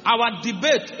 our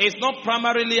debate is not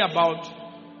primarily about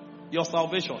your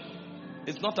salvation.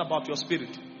 It's not about your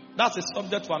spirit. That's a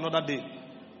subject for another day.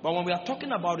 But when we are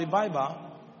talking about revival,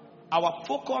 our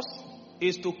focus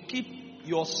is to keep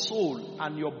your soul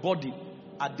and your body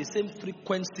at the same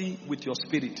frequency with your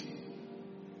spirit.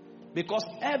 Because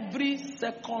every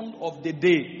second of the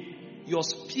day, your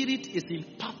spirit is in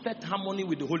perfect harmony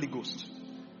with the Holy Ghost.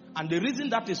 And the reason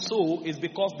that is so is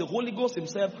because the Holy Ghost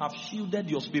himself has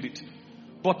shielded your spirit.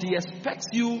 But he expects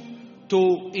you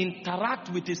to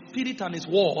interact with his spirit and his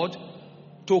word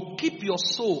to keep your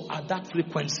soul at that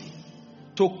frequency.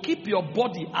 To keep your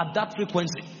body at that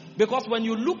frequency. Because when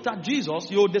you looked at Jesus,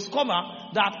 you'll discover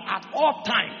that at all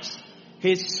times,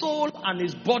 his soul and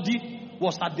his body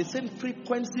was at the same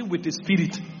frequency with his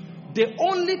spirit. The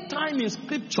only time in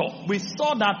scripture we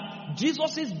saw that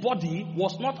Jesus' body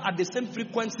was not at the same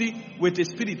frequency with his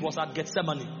spirit was at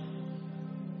Gethsemane.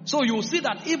 So you will see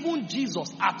that even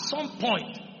Jesus at some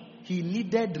point, he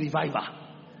needed revival.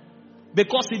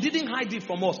 Because he didn't hide it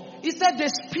from us. He said the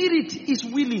spirit is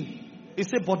willing. He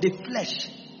said but the flesh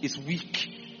is weak.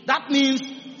 That means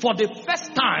for the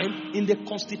first time in the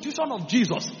constitution of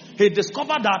Jesus, he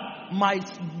discovered that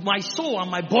my soul and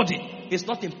my body is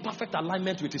not in perfect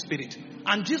alignment with his spirit.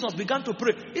 And Jesus began to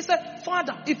pray. He said,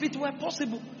 Father, if it were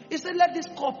possible, he said, let this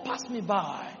cup pass me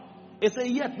by. He said,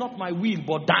 yet not my will,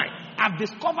 but thine. I've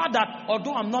discovered that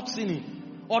although I'm not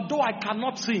sinning, although I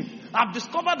cannot sin, I've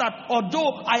discovered that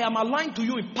although I am aligned to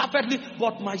you imperfectly,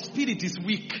 but my spirit is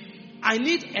weak. I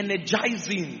need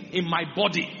energizing in my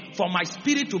body for my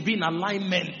spirit to be in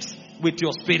alignment with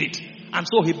your spirit. And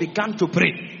so he began to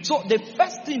pray. So the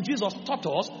first thing Jesus taught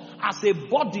us as a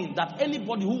burden that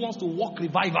anybody who wants to walk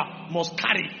revival must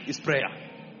carry is prayer.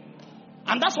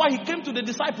 And that's why he came to the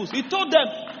disciples. He told them,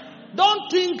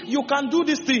 don't think you can do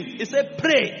this thing. He said,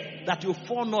 pray that you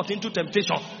fall not into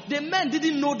temptation. The men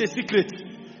didn't know the secret.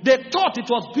 They thought it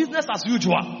was business as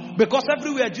usual. Because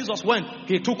everywhere Jesus went,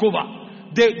 he took over.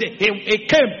 He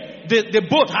came, the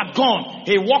boat had gone.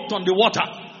 He walked on the water.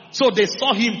 So they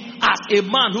saw him as a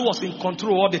man who was in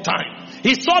control all the time.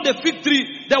 He saw the fig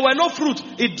tree. There were no fruit.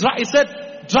 He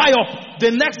said, dry up.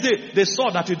 The next day, they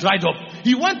saw that it dried up.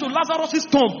 He went to Lazarus'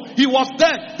 tomb. He was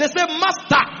dead. They said,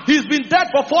 Master, he's been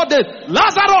dead for 4 days.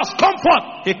 Lazarus, come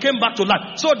forth. He came back to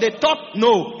life. So they thought,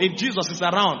 no, if Jesus is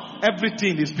around,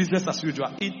 everything is business as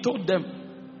usual. He told them,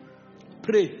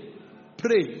 pray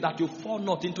that you fall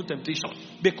not into temptation.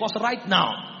 Because right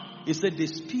now, he said, the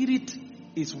spirit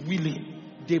is willing.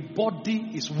 The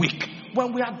body is weak.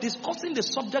 When we are discussing the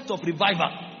subject of revival,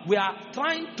 we are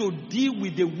trying to deal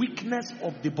with the weakness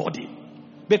of the body.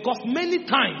 Because many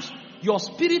times, your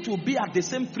spirit will be at the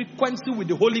same frequency with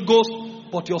the Holy Ghost,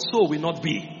 but your soul will not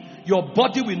be. Your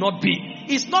body will not be.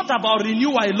 It's not about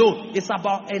renewal alone. It's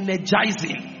about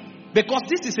energizing. Because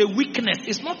this is a weakness.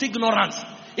 It's not ignorance.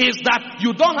 It's that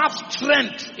you don't have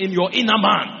strength in your inner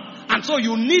man. And so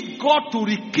you need God to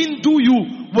rekindle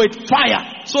you with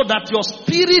fire so that your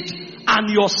spirit and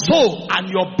your soul and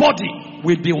your body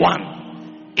will be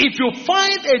one. If you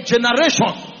find a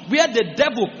generation where the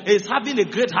devil is having a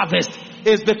great harvest,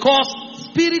 it's because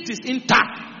spirit is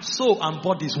intact, soul and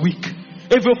body is weak.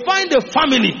 If you find a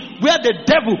family where the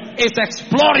devil is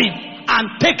exploring and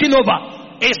taking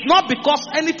over, it's not because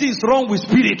anything is wrong with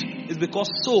spirit, it's because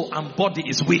soul and body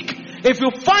is weak. If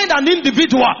you find an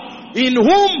individual in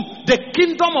whom the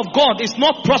kingdom of God is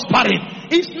not prospering,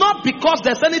 it's not because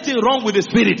there's anything wrong with the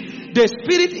spirit. The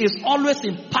spirit is always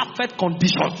in perfect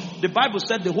condition. The Bible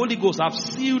said the Holy Ghost have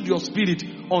sealed your spirit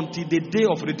until the day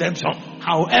of redemption.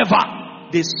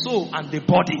 However, the soul and the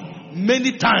body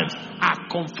many times are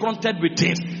confronted with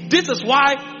things. This is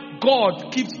why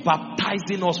God keeps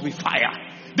baptizing us with fire.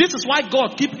 This is why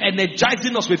God keeps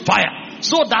energizing us with fire.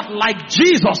 So that like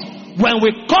Jesus, when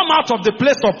we come out of the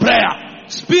place of prayer,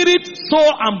 spirit,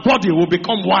 soul, and body will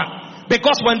become one.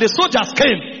 Because when the soldiers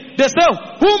came, they said,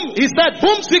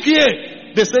 whom seek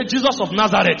ye? They said, Jesus of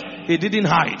Nazareth. He didn't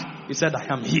hide. He said,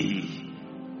 I am he.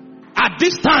 At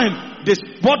this time, this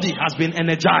body has been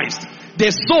energized.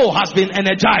 The soul has been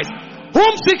energized.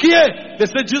 Whom seek ye?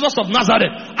 They said, Jesus of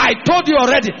Nazareth. I told you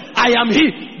already, I am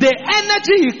he. The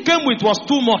energy he came with was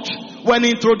too much. When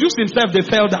he introduced himself, they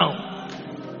fell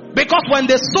down. Because when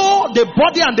the soul, the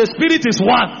body, and the spirit is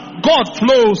one, God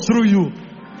flows through you.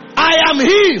 I am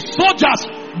he. Soldiers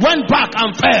went back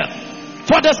and fell.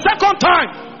 For the second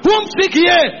time, whom seek ye?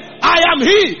 I am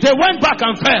he. They went back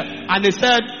and fell. And he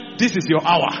said, this is your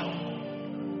hour.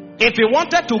 If he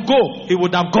wanted to go, he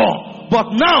would have gone.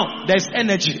 But now there is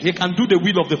energy. He can do the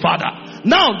will of the Father.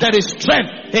 Now there is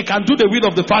strength. He can do the will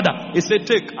of the Father. He said,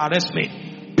 take, arrest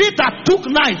me. Peter took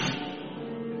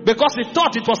knife. Because he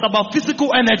thought it was about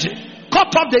physical energy.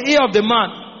 Cut off the ear of the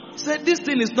man. He said, this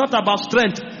thing is not about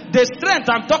strength. The strength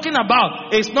I'm talking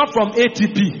about is not from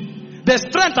ATP. The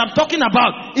strength I'm talking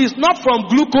about is not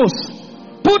from glucose.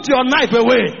 Put your knife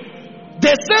away.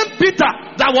 The same Peter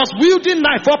that was wielding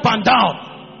knife up and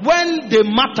down, when the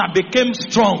matter became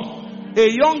strong, a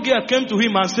young girl came to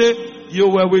him and said, you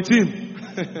were with him.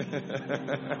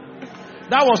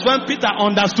 That was when Peter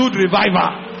understood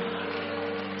revival.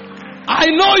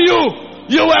 I know you.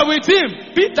 You were with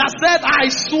him. Peter said, I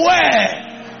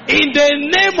swear in the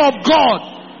name of God,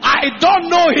 I don't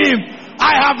know him.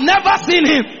 I have never seen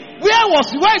him.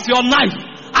 Where's your knife?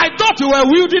 I thought you were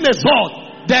wielding a sword.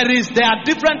 There are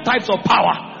different types of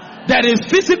power. There is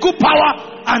physical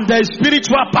power and there is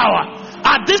spiritual power.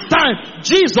 At this time,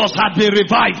 Jesus had been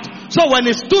revived. So when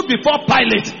he stood before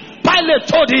Pilate, Pilate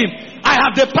told him, I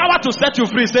have the power to set you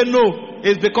free. He said, no.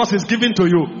 It's because it's given to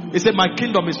you. He said, my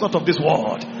kingdom is not of this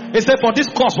world. He said, for this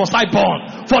cause was I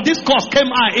born. For this cause came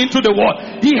I into the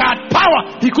world. He had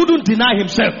power. He couldn't deny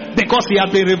himself because he had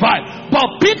been revived.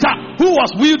 But Peter, who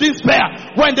was wielding spear,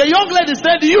 when the young lady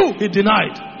said, you, he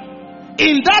denied.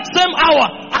 In that same hour,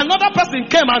 another person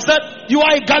came and said, you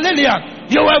are a Galilean.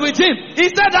 You were with him. He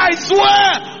said, I swear,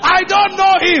 I don't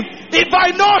know him. If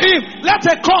I know him, let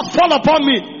a curse fall upon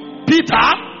me. Peter,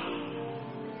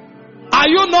 are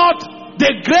you not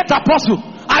the great apostle?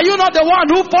 Are you not the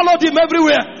one who followed him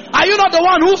everywhere? Are you not the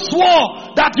one who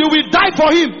swore that you will die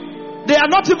for him? They are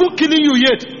not even killing you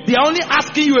yet. They are only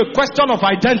asking you a question of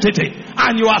identity.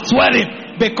 And you are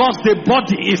swearing because the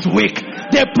body is weak.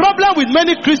 The problem with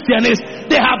many Christians is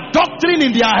they have doctrine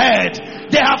in their head.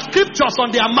 They have scriptures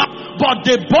on their mouth, but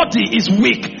the body is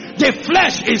weak. The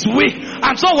flesh is weak.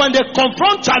 And so when they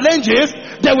confront challenges,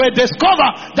 they will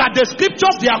discover that the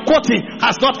scriptures they are quoting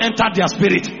has not entered their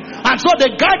spirit. And so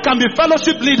the guy can be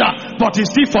fellowship leader, but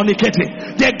he's still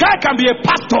fornicating. The guy can be a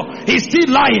pastor, he's still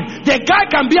lying. The guy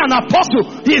can be an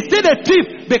apostle, he's still a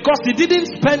thief, because he didn't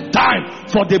spend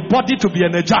time for the body to be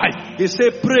energized. He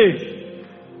said,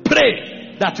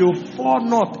 pray that you fall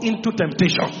not into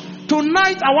temptation.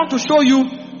 Tonight I want to show you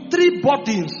 3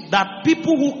 burdens that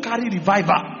people who carry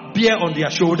revival bear on their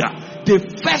shoulder. The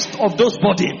first of those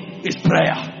burdens is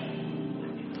prayer.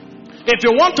 If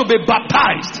you want to be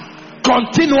baptized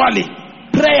continually,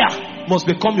 prayer must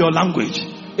become your language.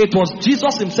 It was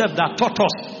Jesus himself that taught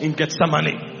us in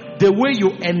Gethsemane. The way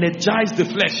you energize the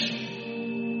flesh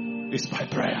is by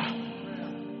prayer.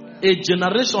 A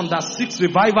generation that seeks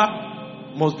revival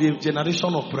must be a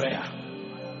generation of prayer.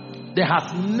 There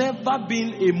has never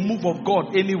been a move of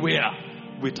God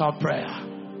anywhere without prayer.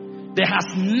 There has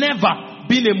never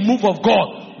been a move of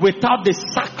God without the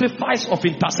sacrifice of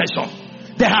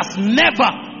intercession. There has never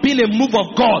been a move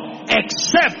of God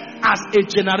except as a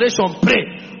generation pray.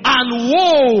 And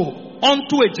woe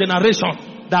unto a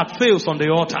generation that fails on the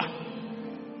altar.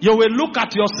 You will look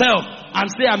at yourself and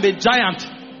say, I'm a giant,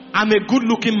 I'm a good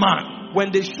looking man.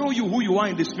 When they show you who you are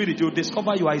in the spirit, you'll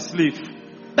discover you are a slave.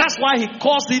 That's why he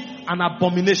calls it an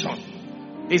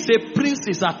abomination. He said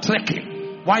princes are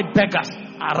trekking while beggars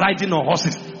are riding on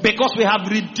horses. Because we have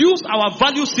reduced our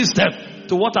value system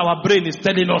to what our brain is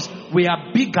telling us. We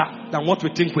are bigger than what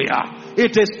we think we are.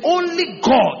 It is only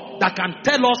God that can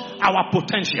tell us our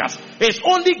potentials. It's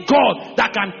only God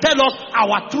that can tell us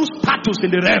our true status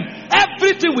in the realm.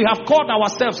 Everything we have called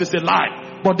ourselves is a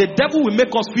lie. But the devil will make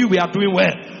us feel we are doing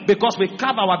well. Because we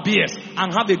carve our beards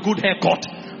and have a good haircut.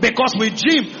 Because we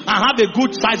gym and have a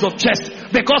good size of chest.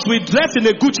 Because we dress in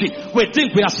a Gucci, we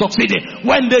think we are succeeding.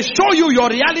 When they show you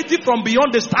your reality from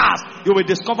beyond the stars, you will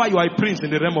discover you are a prince in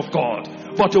the realm of God.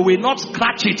 But you will not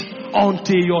scratch it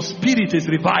until your spirit is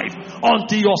revived,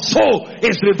 until your soul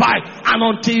is revived, and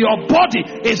until your body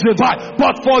is revived.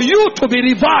 But for you to be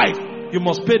revived, you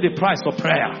must pay the price for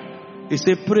prayer. He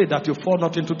said, pray that you fall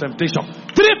not into temptation.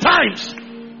 3 times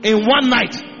in one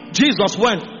night, Jesus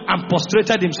went and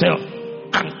prostrated himself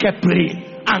and kept praying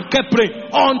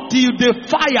until the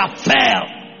fire fell.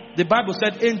 The Bible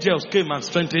said angels came and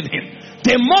strengthened him.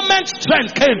 The moment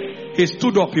strength came, he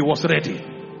stood up, he was ready,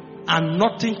 and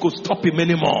nothing could stop him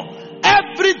anymore.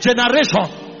 Every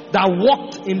generation that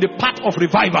walked in the path of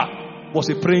revival was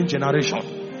a praying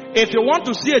generation. If you want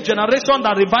to see a generation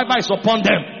that revival is upon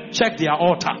them, check their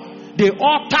altar. The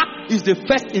altar is the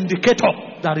first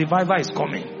indicator that revival is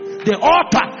coming. The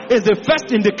altar is the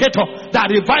first indicator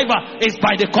that revival is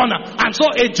by the corner. And so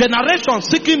a generation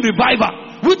seeking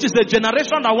revival, which is a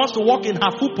generation that wants to walk in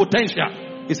her full potential,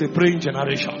 is a praying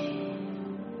generation.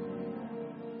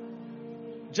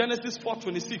 Genesis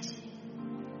 4:26.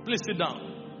 Please sit down.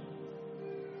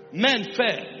 Men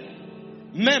fell.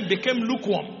 Men became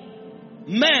lukewarm.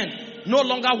 Men no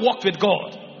longer walked with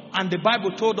God. And the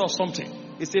Bible told us something.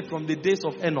 It said from the days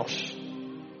of Enosh,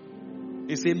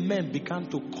 it said men began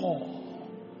to call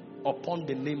upon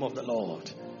the name of the Lord.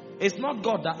 It's not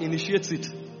God that initiates it.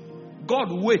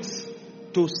 God waits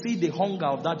to see the hunger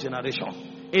of that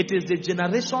generation. It is the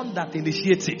generation that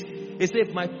initiates it. It said,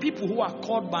 if my people who are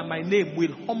called by my name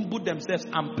will humble themselves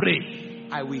and pray,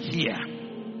 I will hear.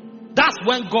 That's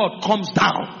when God comes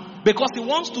down. Because he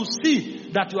wants to see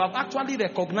that you have actually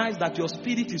recognized that your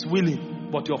spirit is willing,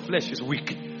 but your flesh is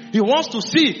weak. He wants to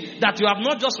see that you have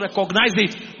not just recognized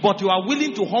it, but you are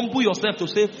willing to humble yourself to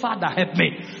say, Father, help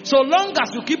me. So long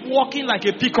as you keep walking like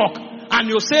a peacock and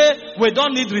you say, we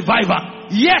don't need revival,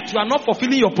 yet you are not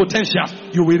fulfilling your potential,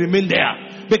 you will remain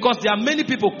there. Because there are many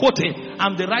people quoting,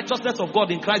 I'm the righteousness of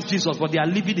God in Christ Jesus, but they are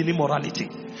living in immorality.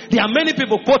 There are many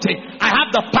people quoting, I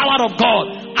have the power of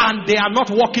God, and they are not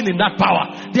walking in that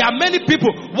power. There are many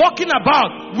people walking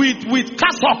about with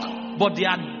cassock, but they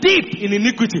are deep in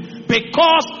iniquity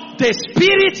because the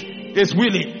spirit is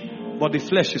willing, but the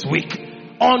flesh is weak.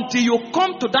 Until you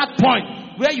come to that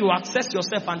point where you access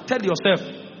yourself and tell yourself,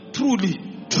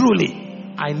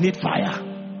 truly, I need fire.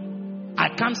 I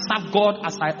can't serve God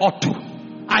as I ought to.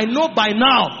 I know by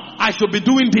now I should be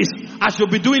doing this, I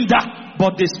should be doing that.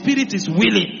 But the spirit is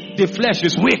willing, the flesh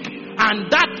is weak.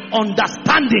 And that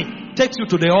understanding takes you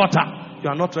to the altar. You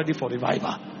are not ready for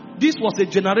revival. This was a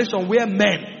generation where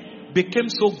men became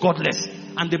so godless.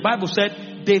 And the Bible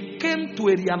said they came to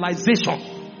a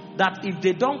realization that if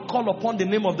they don't call upon the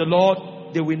name of the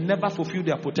Lord, they will never fulfill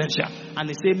their potential. And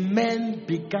he said men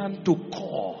began to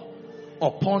call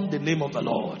upon the name of the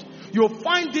Lord. You'll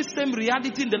find this same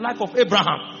reality in the life of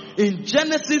Abraham. In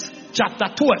Genesis chapter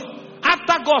 12,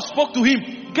 after God spoke to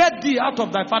him, get thee out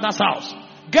of thy father's house.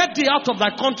 Get thee out of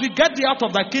thy country. Get thee out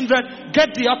of thy kindred.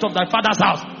 Get thee out of thy father's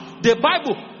house. The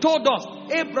Bible told us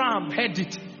Abraham heard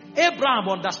it. Abraham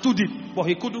understood it, but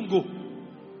he couldn't go.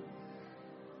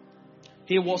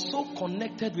 He was so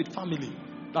connected with family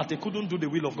that he couldn't do the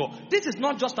will of God. This is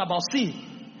not just about sin.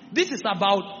 This is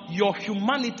about your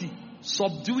humanity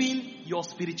subduing your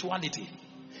spirituality.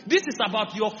 This is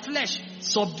about your flesh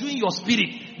subduing your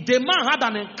spirit. The man had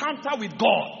an encounter with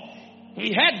God.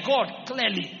 He heard God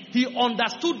clearly. He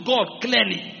understood God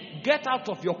clearly. Get out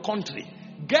of your country.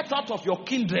 Get out of your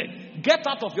kindred. Get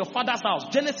out of your father's house.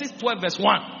 Genesis 12 verse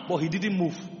 1. But he didn't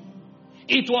move.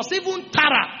 It was even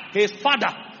Terah, his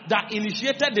father, that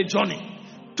initiated the journey.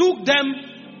 Took them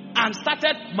and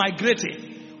started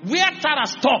migrating. Where Terah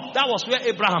stopped, that was where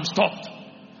Abraham stopped.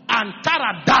 And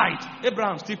Terah died.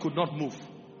 Abraham still could not move.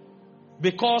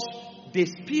 Because the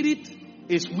spirit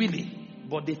is willing,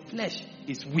 but the flesh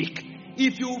is weak.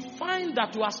 If you find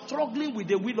that you are struggling with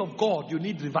the will of God, you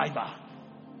need revival.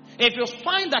 If you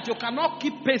find that you cannot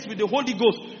keep pace with the Holy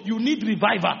Ghost, you need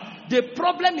revival. The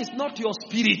problem is not your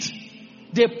spirit.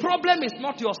 The problem is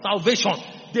not your salvation.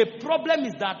 The problem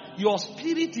is that your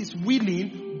spirit is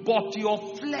willing, but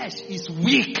your flesh is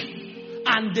weak.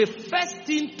 And the first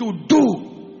thing to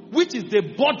do, which is the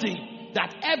burden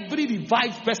that every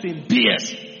revived person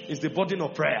bears, is the burden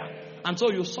of prayer. And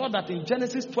so you saw that in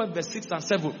Genesis 12 verse 6 and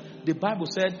 7, the Bible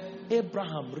said,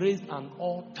 Abraham raised an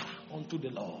altar unto the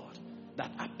Lord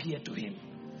that appeared to him.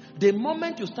 The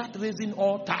moment you start raising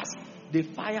altars, the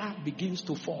fire begins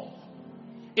to fall.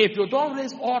 If you don't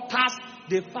raise altars,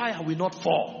 the fire will not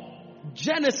fall.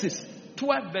 Genesis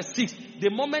 12 verse 6, the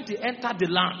moment he entered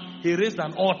the land, he raised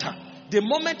an altar. The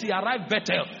moment he arrived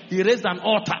Bethel, he raised an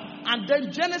altar. And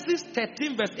then Genesis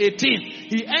 13 verse 18,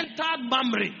 he entered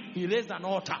Mamre, he raised an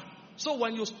altar. So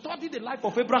when you study the life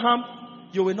of Abraham,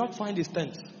 you will not find his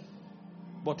tent,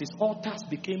 but his altars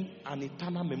became an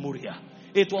eternal memorial.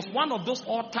 It was one of those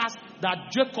altars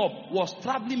that Jacob was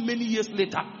traveling many years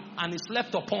later and he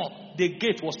slept upon. The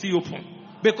gate was still open.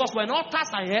 Because when altars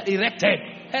are erected,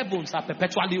 heavens are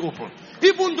perpetually open.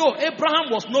 Even though Abraham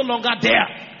was no longer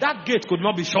there, that gate could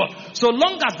not be shut. So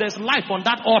long as there's life on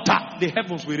that altar, the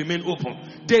heavens will remain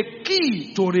open. The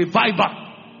key to revival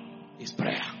is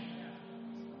prayer.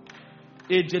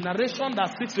 A generation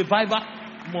that seeks revival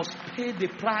must pay the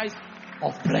price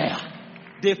of prayer.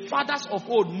 The fathers of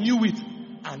old knew it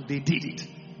and they did it.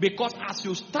 Because as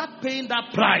you start paying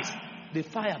that price, the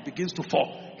fire begins to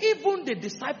fall. Even the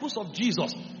disciples of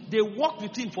Jesus, they walked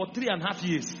with him for 3.5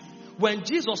 years. When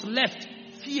Jesus left,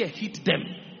 fear hit them.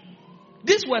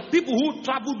 These were people who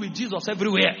traveled with Jesus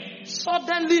everywhere.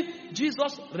 Suddenly,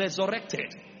 Jesus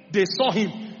resurrected. They saw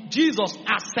him. Jesus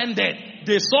ascended.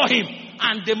 They saw him.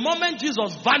 And the moment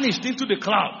Jesus vanished into the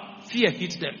cloud, fear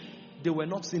hit them. They were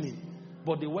not sinning,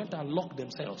 but they went and locked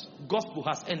themselves. Gospel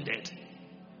has ended.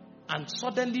 And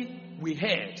suddenly we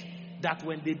heard that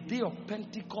when the day of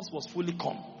Pentecost was fully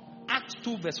come, Acts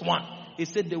 2 verse 1, it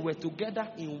said they were together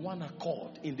in one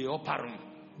accord in the upper room.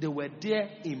 They were there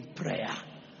in prayer.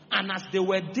 And as they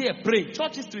were there praying,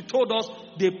 church history told us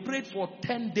they prayed for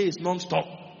 10 days non-stop.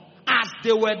 As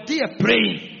they were there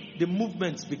praying, the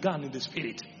movements began in the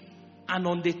spirit. And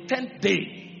on the 10th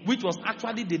day, which was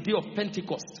actually the day of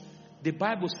Pentecost, the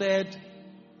Bible said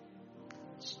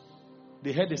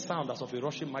they heard a sound as of a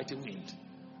rushing mighty wind.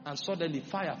 And suddenly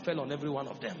fire fell on every one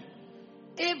of them.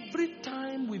 Every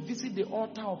time we visit the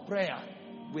altar of prayer,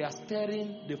 we are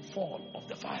stirring the fall of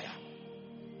the fire.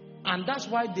 And that's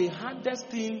why the hardest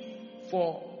thing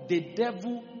for the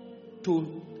devil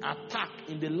to attack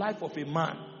in the life of a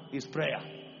man is prayer.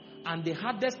 And the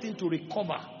hardest thing to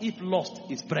recover, if lost,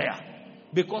 is prayer.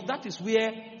 Because that is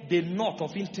where the knot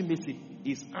of intimacy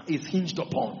is hinged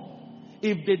upon.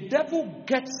 If the devil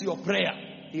gets your prayer,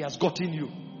 he has gotten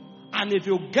you. And if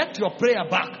you get your prayer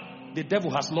back, the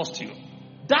devil has lost you.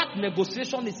 That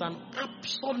negotiation is an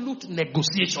absolute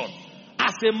negotiation.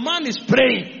 As a man is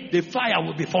praying, the fire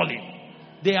will be falling.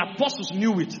 The apostles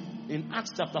knew it. In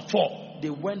Acts chapter 4, they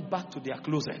went back to their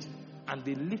closet and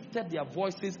they lifted their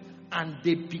voices and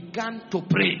they began to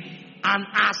pray. And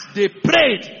as they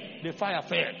prayed, the fire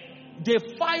fell. the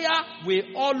fire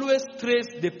will always trace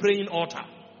the praying altar.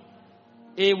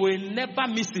 It will never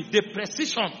miss it. The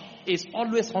precision is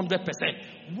always 100%.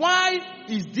 Why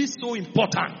is this so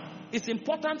important? It's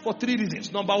important for 3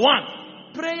 reasons. Number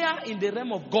 1, prayer in the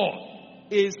realm of God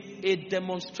is a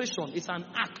demonstration. It's an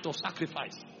act of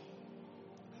sacrifice.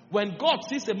 When God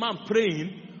sees a man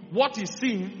praying, what he's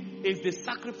seeing is the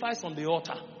sacrifice on the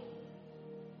altar.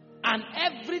 And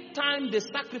every time the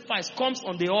sacrifice comes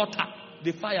on the altar,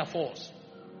 the fire falls.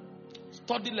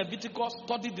 Study Leviticus,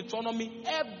 study Deuteronomy.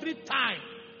 Every time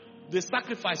the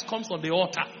sacrifice comes on the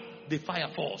altar, the fire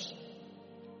falls.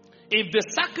 If the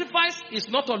sacrifice is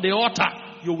not on the altar,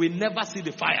 you will never see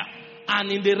the fire.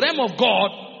 And in the realm of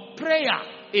God, prayer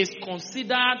is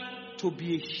considered to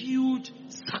be a huge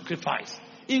sacrifice.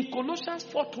 In Colossians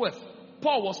 4:12,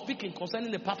 Paul was speaking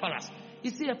concerning Epaphras. He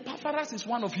said, Epaphras is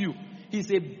one of you.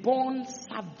 He's a born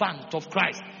servant of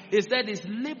Christ. He said he's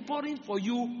laboring for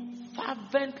you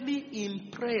fervently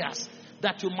in prayers,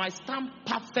 that you might stand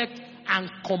perfect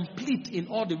and complete in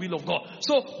all the will of God.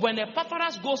 So when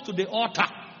Epaphras goes to the altar,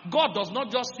 God does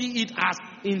not just see it as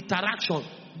interaction.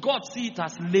 God sees it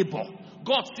as labor.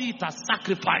 God sees it as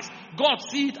sacrifice. God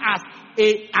sees it as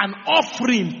an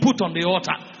offering put on the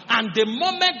altar. And the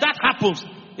moment that happens,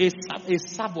 a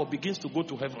servant begins to go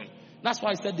to heaven. That's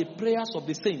why I said the prayers of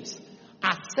the saints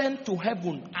are sent to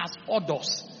heaven as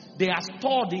odors. They are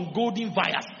stored in golden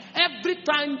vials. Every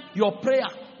time your prayer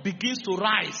begins to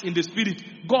rise in the spirit,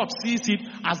 God sees it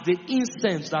as the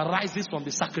incense that rises from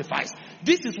the sacrifice.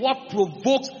 This is what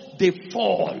provokes the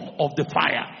fall of the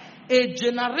fire. A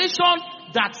generation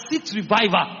that seeks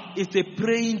revival is a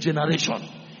praying generation.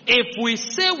 If we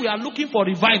say we are looking for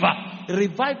revival,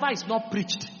 revival is not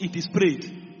preached, it is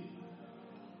prayed.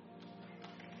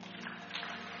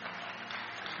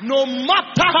 No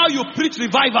matter how you preach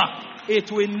revival,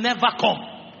 it will never come.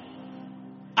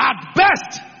 At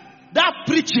best, that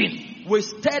preaching will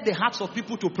stir the hearts of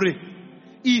people to pray.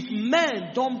 If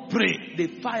men don't pray,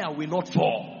 the fire will not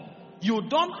fall. You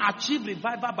don't achieve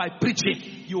revival by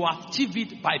preaching. You achieve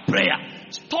it by prayer.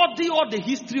 Study all the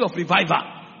history of revival.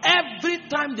 Every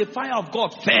time the fire of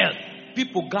God fell,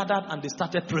 people gathered and they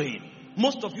started praying.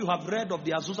 Most of you have read of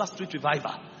the Azusa Street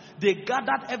revival. They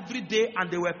gathered every day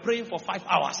and they were praying for 5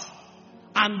 hours.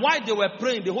 And while they were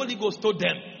praying, the Holy Ghost told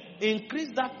them, increase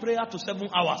that prayer to 7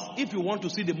 hours if you want to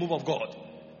see the move of God.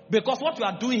 Because what you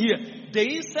are doing here,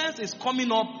 the incense is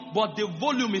coming up, but the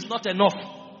volume is not enough.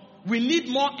 We need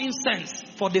more incense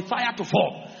for the fire to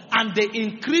fall. And they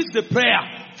increased the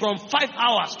prayer from 5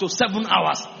 hours to 7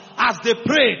 hours. As they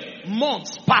prayed,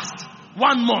 months passed.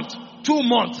 1 month, 2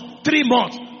 months, 3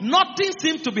 months. Nothing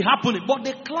seemed to be happening, but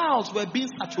the clouds were being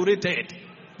saturated.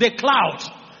 The clouds.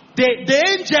 The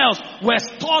angels were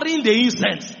storing the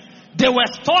incense. They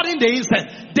were storing the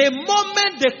incense. The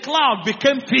moment the cloud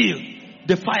became filled,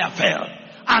 the fire fell.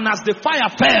 And as the fire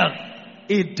fell,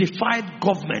 it defied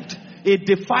government. It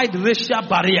defied racial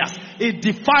barriers. It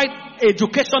defied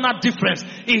educational difference.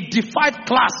 It defied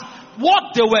class.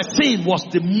 What they were seeing was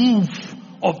the move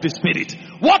of the Spirit.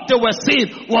 What they were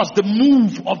seeing was the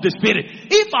move of the Spirit.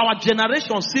 If our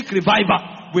generation seek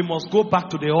revival, we must go back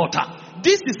to the altar.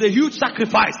 This is a huge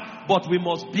sacrifice, but we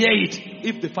must bear it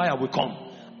if the fire will come.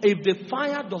 If the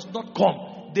fire does not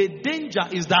come, the danger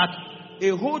is that a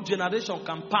whole generation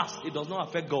can pass. It does not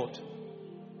affect God.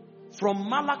 From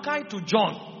Malachi to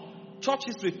John, church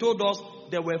history told us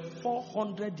there were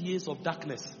 400 years of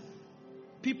darkness.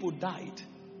 People died.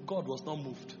 God was not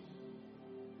moved.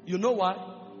 You know why?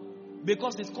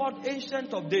 Because it's called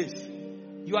Ancient of Days.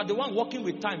 You are the one working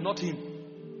with time, not him.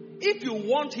 If you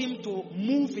want him to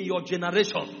move in your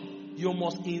generation, you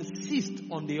must insist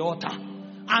on the altar.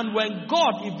 And when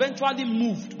God eventually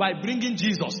moved by bringing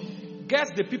Jesus, guess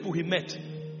the people he met?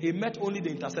 He met only the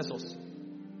intercessors.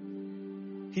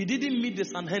 He didn't meet the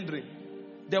Sanhedrin.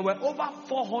 There were over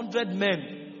 400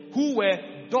 men who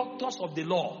were doctors of the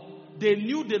law. They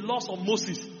knew the laws of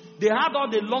Moses. They had all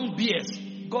the long beards.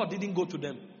 God didn't go to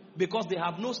them because they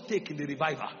have no stake in the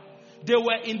revival. They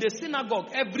were in the synagogue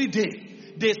every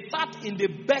day. They sat in the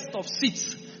best of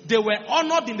seats. They were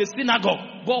honored in the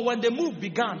synagogue. But when the move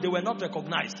began, they were not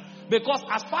recognized. Because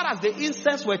as far as the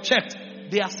incense were checked,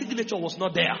 their signature was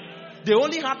not there. They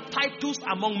only had titles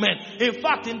among men. In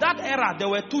fact, in that era, there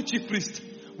were 2 chief priests.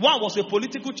 One was a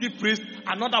political chief priest,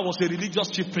 another was a religious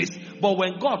chief priest. But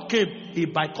when God came, he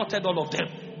boycotted all of them.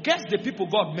 Guess the people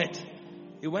God met?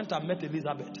 He went and met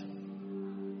Elizabeth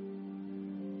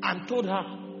and told her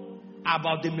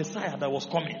about the Messiah that was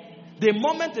coming. The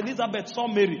moment Elizabeth saw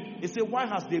Mary, he said, why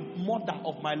has the mother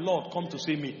of my Lord come to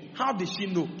see me? How did she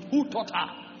know? Who taught her?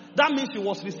 That means she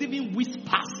was receiving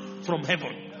whispers from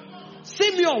heaven.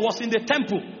 Simeon was in the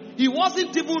temple. He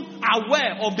wasn't even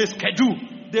aware of the schedule.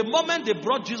 The moment they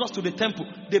brought Jesus to the temple,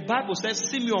 the Bible says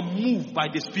Simeon moved by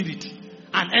the Spirit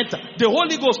and entered. The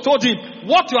Holy Ghost told him,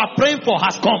 what you are praying for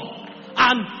has come.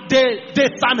 And the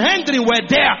Sanhedrin were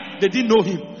there. They didn't know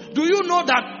him. Do you know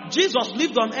that Jesus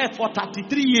lived on earth for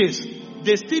 33 years?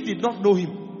 They still did not know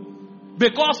him.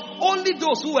 Because only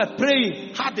those who were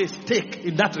praying had a stake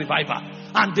in that revival.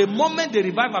 And the moment the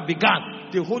revival began,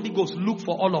 the Holy Ghost looked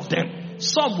for all of them.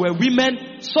 Some were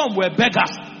women, some were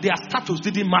beggars. Their status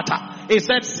didn't matter. It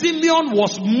said Simeon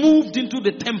was moved into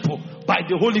the temple by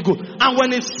the Holy Ghost. And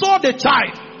when he saw the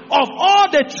child, of all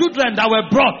the children that were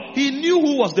brought, he knew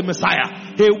who was the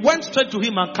Messiah. He went straight to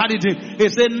him and carried him. He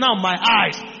said, now my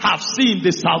eyes have seen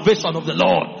the salvation of the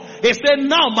Lord. He said,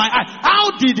 now my eyes.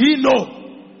 How did he know?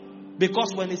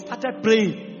 Because when he started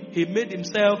praying, he made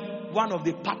himself one of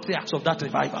the patriarchs of that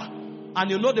revival.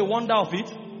 And you know the wonder of it?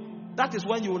 That is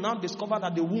when you will now discover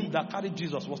that the womb that carried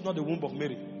Jesus was not the womb of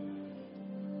Mary.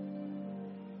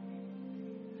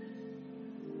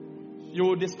 You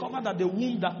will discover that the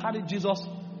womb that carried Jesus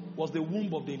was the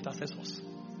womb of the intercessors.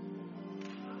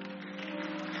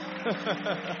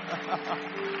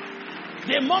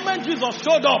 The moment Jesus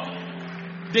showed up,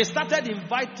 they started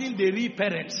inviting the real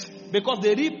parents. Because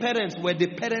the real parents were the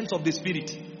parents of the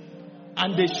Spirit.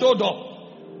 And they showed up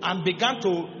and began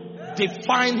to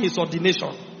define his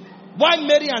ordination. While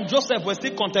Mary and Joseph were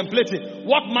still contemplating,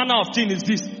 what manner of thing is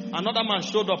this? Another man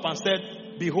showed up and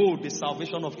said, behold, the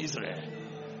salvation of Israel.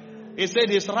 He said,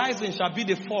 his rising shall be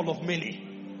the fall of many.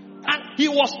 And he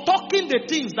was talking the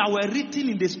things that were written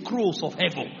in the scrolls of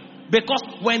heaven. Because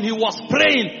when he was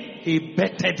praying, he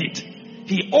bettered it.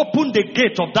 He opened the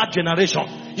gate of that generation.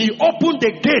 He opened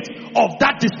the gate of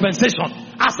that dispensation.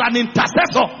 As an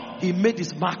intercessor, he made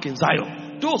his mark in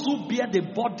Zion. Those who bear the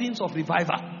burdens of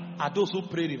revival are those who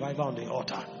pray revival on the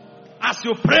altar. As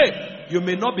you pray, you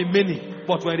may not be many,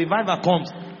 but when revival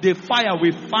comes, the fire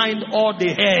will find all the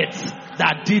heads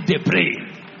that did the praying.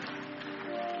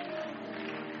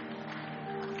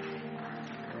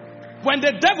 When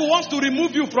the devil wants to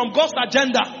remove you from God's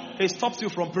agenda, he stops you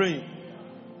from praying.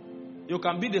 You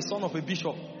can be the son of a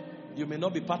bishop. You may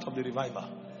not be part of the revival.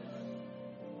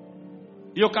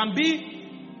 You can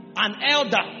be an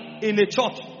elder in a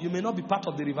church. You may not be part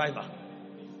of the revival.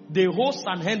 The whole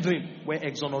Sanhedrin were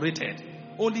exonerated.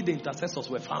 Only the intercessors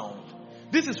were found.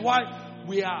 This is why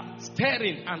we are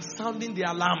stirring and sounding the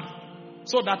alarm,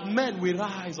 so that men will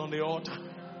rise on the altar.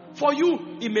 For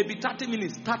you, it may be 30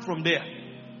 minutes. Start from there.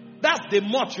 That's the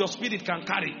much your spirit can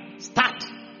carry. Start.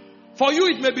 For you,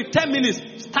 it may be 10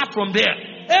 minutes. Start from there.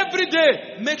 Every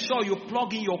day, make sure you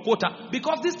plug in your quota.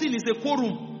 Because this thing is a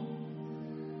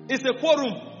quorum. It's a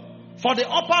quorum. For the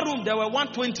upper room, there were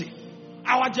 120.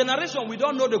 Our generation, we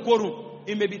don't know the quorum.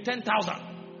 It may be 10,000.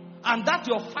 And that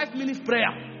your 5-minute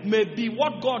prayer may be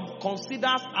what God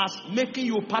considers as making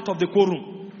you part of the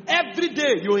quorum. Every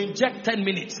day, you inject 10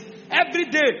 minutes. Every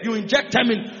day, you inject 10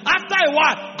 minutes. After a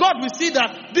while, God will see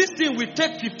that this thing will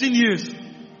take 15 years.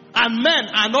 And men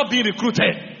are not being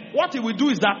recruited. What he will do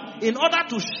is that in order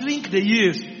to shrink the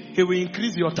years, he will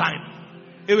increase your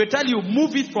time. He will tell you,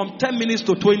 move it from 10 minutes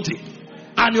to 20.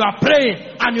 And you are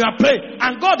praying, and you are praying.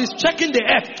 And God is checking the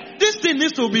earth. This thing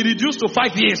needs to be reduced to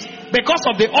 5 years because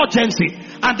of the urgency.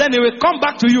 And then he will come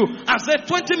back to you and say,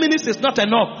 20 minutes is not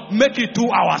enough. Make it 2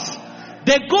 hours.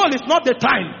 The goal is not the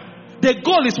time. The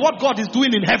goal is what God is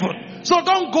doing in heaven. So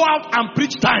don't go out and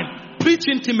preach time. Preach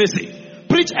intimacy.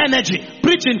 Preach energy.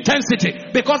 Preach intensity.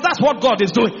 Because that's what God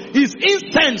is doing. It's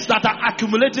incense that are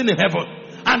accumulating in heaven.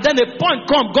 And then a point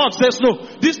comes, God says, no,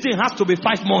 this thing has to be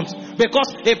 5 months.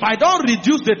 Because if I don't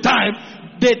reduce the time,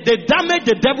 the damage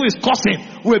the devil is causing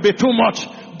will be too much.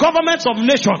 Governments of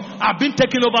nations are being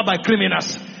taken over by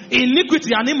criminals.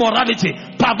 Iniquity and immorality,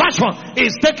 perversion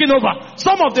is taking over.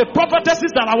 Some of the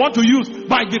prophetesses that I want to use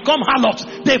might become harlots.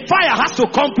 The fire has to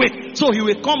come quick. So he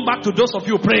will come back to those of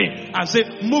you praying and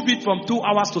say, move it from 2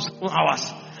 hours to 7 hours.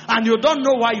 And you don't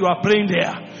know why you are praying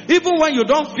there. Even when you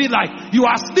don't feel like you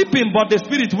are sleeping, but the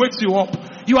Spirit wakes you up.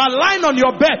 You are lying on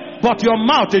your bed, but your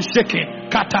mouth is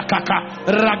shaking. Katakaka,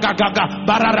 ragagaga,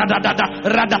 bararadadada,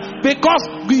 rada. Because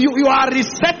you are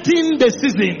resetting the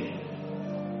season.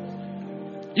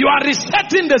 You are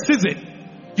resetting the season.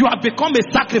 You have become a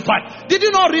sacrifice. Did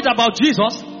you not read about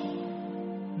Jesus?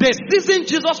 The season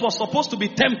Jesus was supposed to be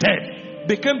tempted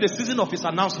became the season of his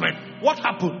announcement. What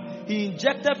happened? He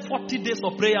injected 40 days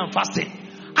of prayer and fasting.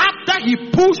 After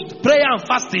he pushed prayer and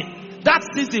fasting, that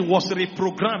season was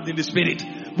reprogrammed in the spirit.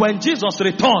 When Jesus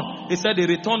returned, He said he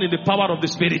returned in the power of the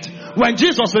Spirit. When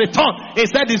Jesus returned, he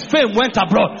said his fame went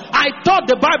abroad. I thought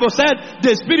the Bible said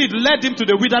the Spirit led him to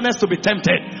the wilderness to be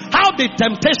tempted. How did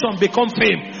temptation become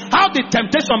fame? How did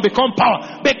temptation become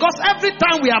power? Because every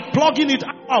time we are plugging it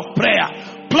out of prayer,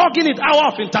 plugging it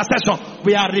out of intercession,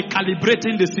 we are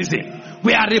recalibrating the season.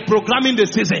 We are reprogramming the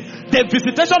season. The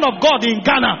visitation of God in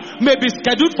Ghana may be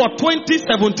scheduled for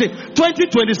 2017,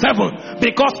 2027,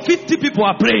 because 50 people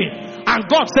are praying. And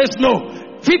God says no.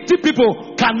 50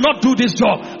 people cannot do this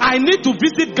job. I need to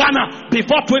visit Ghana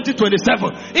before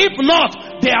 2027. If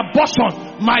not, the abortion,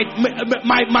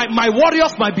 my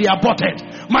warriors might be aborted.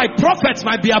 My prophets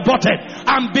might be aborted.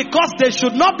 And because they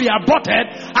should not be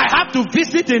aborted, I have to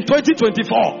visit in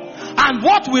 2024. And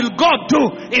what will God do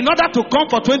in order to come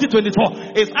for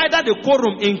 2024 is either the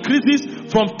quorum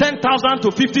increases from 10,000 to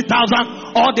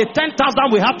 50,000, or the 10,000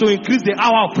 we have to increase the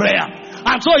hour of prayer.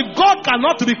 And so if God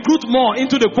cannot recruit more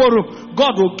into the quorum,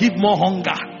 God will give more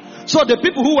hunger. So the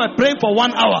people who were praying for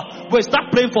 1 hour will start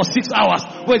praying for 6 hours,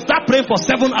 will start praying for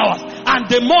 7 hours. And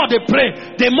the more they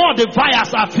pray, the more the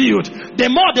vials are filled. The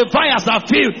more the vials are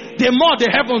filled, the more the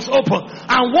heavens open.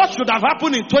 And what should have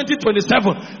happened in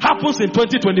 2027 happens in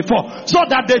 2024. So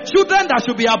that the children that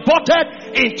should be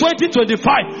aborted in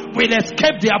 2025 will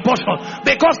escape the abortion.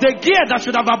 Because the gear that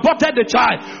should have aborted the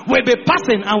child will be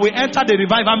passing and will enter the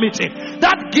revival meeting.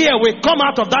 That gear will come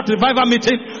out of that revival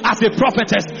meeting as a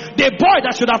prophetess. The boy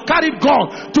that should have carried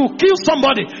gun to kill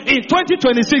somebody in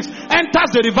 2026 enters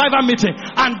the revival meeting,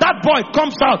 and that boy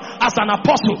comes out as an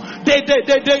apostle.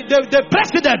 The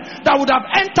president that would have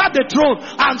entered the throne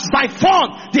and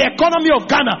siphoned the economy of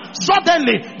Ghana,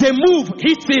 suddenly the move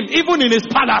hits him even in his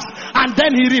palace, and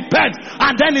then he repents,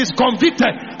 and then he's convicted,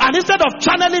 and instead of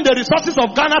channeling the resources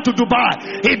of Ghana to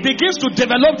Dubai, he begins to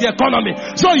develop the economy.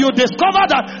 So you discover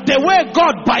that the way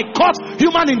God bypasses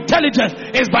human intelligence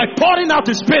is by pouring out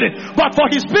his spirit. But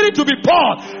for his spirit to be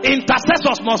poured,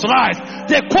 intercessors must rise,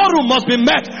 the quorum must be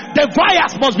met, the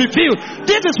vials must be filled.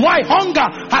 This is why hunger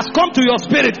has come to your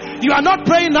spirit. You are not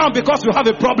praying now because you have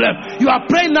a problem. You are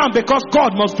praying now because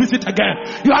God must visit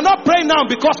again. You are not praying now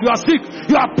because you are sick.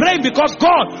 You are praying because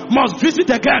God must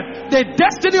visit again. The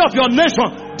destiny of your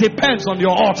nation depends on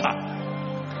your altar.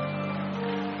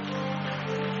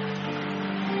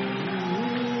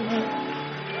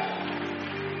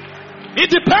 It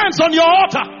depends on your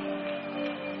altar.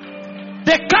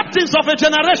 The captains of a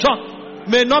generation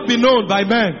may not be known by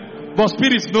men, but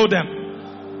spirits know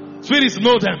them. Spirits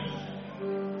know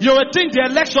them. You will think the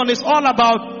election is all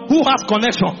about who has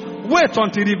connection. Wait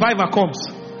until revival comes.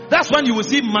 That's when you will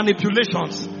see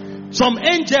manipulations. Some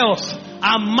angels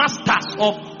are masters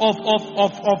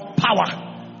of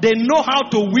power. They know how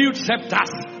to wield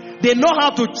scepters. They know how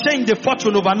to change the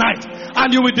fortune overnight.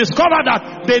 And you will discover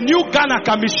that the new Ghana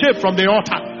can be shaped from the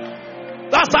altar.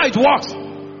 That's how it works.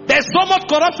 There's so much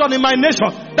corruption in my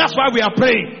nation. That's why we are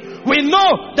praying. We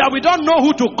know that we don't know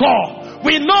who to call.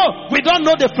 We know we don't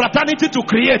know the fraternity to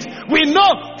create. We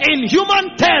know in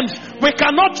human terms we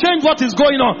cannot change what is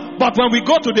going on. But when we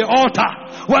go to the altar,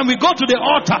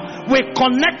 we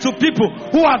connect to people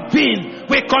who have been.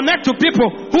 We connect to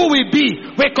people who will be.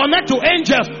 We connect to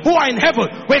angels who are in heaven.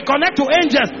 We connect to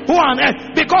angels who are on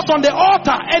earth. Because on the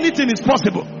altar, anything is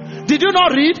possible. Did you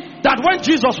not read that when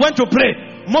Jesus went to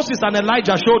pray, Moses and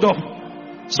Elijah showed up?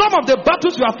 Some of the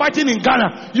battles you are fighting in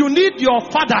Ghana, you need your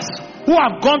fathers who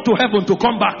have gone to heaven to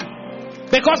come back.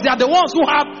 Because they are the ones who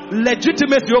have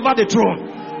legitimacy over the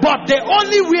throne. But the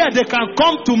only way they can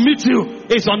come to meet you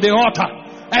is on the altar.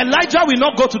 Elijah will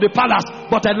not go to the palace,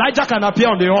 but Elijah can appear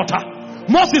on the altar.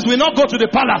 Moses will not go to the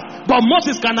palace, but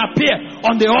Moses can appear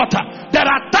on the altar. There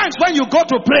are times when you go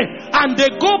to pray and they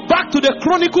go back to the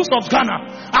Chronicles of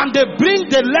Ghana and they bring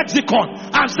the lexicon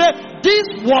and say, this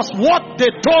was what they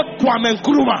told Kwame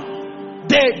Nkrumah.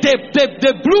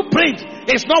 The blueprint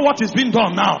is not what is being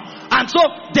done now. And so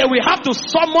they will have to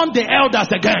summon the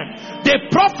elders again. The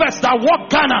prophets that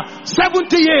walked Ghana 70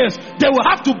 years, they will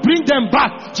have to bring them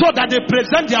back so that they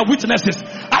present their witnesses.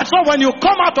 And so when you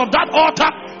come out of that altar,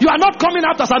 you are not coming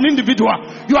out as an individual.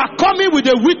 You are coming with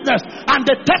a witness and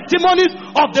the testimonies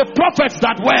of the prophets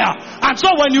that were. And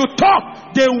so when you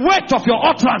talk, the weight of your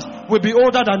utterance will be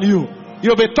older than you.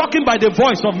 You'll be talking by the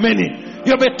voice of many.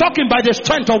 You'll be talking by the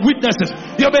strength of witnesses.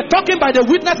 You'll be talking by the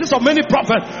witnesses of many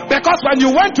prophets. Because when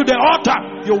you went to the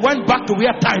altar, you went back to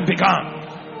where time began.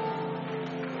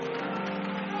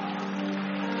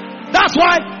 That's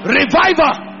why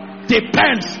revival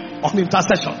depends on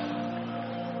intercession.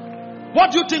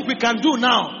 What do you think we can do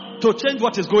now to change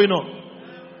what is going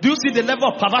on? Do you see the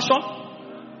level of perversion?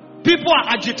 People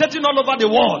are agitating all over the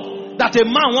world that a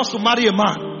man wants to marry a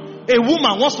man. A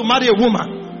woman wants to marry a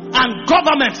woman. and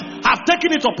governments have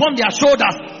taken it upon their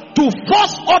shoulders to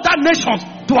force other nations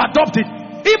to adopt it.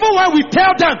 Even when we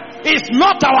tell them it's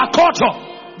not our culture,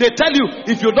 they tell you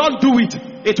if you don't do it,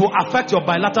 it will affect your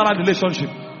bilateral relationship.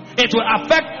 It will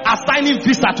affect assigning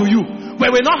visa to you. We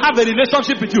will not have a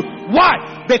relationship with you.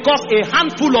 Why? Because a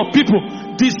handful of people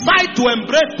decide to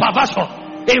embrace perversion.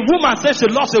 A woman says she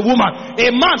lost a woman. A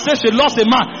man says she lost a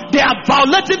man. They are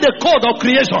violating the code of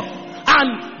creation.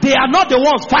 And they are not the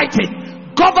ones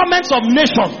fighting. Governments of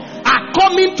nations are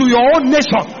coming to your own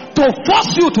nation to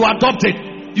force you to adopt it.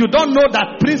 You don't know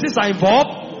that princes are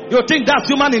involved. You think that's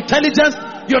human intelligence.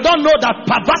 You don't know that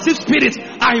perversive spirits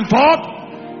are involved.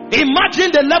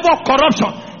 Imagine the level of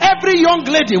corruption. Every young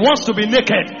lady wants to be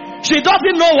naked. She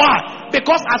doesn't know why.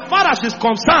 Because as far as she's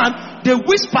concerned, the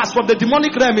whispers from the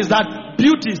demonic realm is that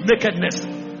beauty is nakedness.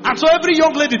 And so every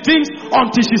young lady thinks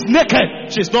until she's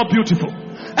naked, she's not beautiful.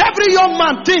 Every young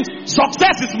man thinks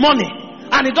success is money.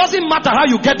 And it doesn't matter how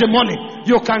you get the money.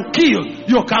 You can kill,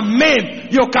 you can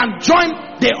maim, you can join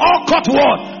the all-cut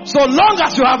war. So long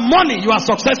as you have money, you are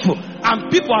successful. And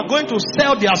people are going to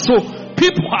sell their soul.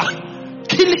 People are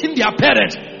killing their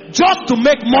parents just to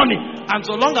make money. And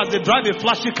so long as they drive a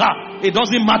flashy car, it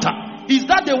doesn't matter. Is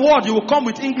that the world you will come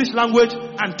with English language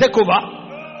and take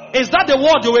over? Is that the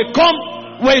world you will come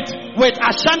with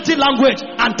Ashanti language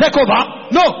and take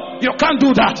over? No, you can't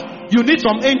do that. You need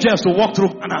some angels to walk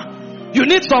through Ghana. You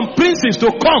need some princes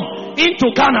to come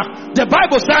into Ghana. The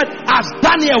Bible said as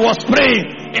Daniel was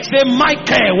praying, it said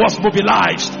Micheal was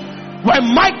mobilized. When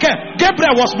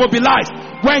Gabriel was mobilized.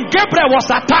 When Gabriel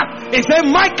was attacked, it said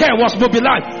Micheal was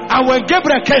mobilized. And when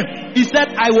Gabriel came, he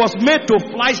said, I was made to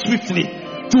fly swiftly,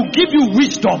 to give you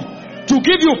wisdom, to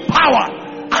give you power.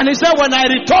 And he said, when I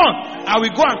return, I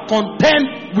will go and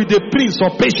contend with the prince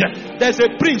of patience. There's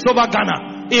a prince over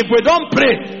Ghana. If we don't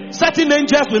pray, certain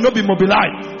angels will not be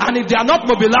mobilized. And if they are not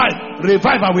mobilized,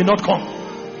 revival will not come.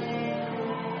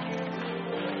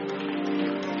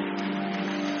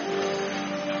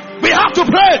 We have to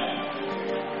pray.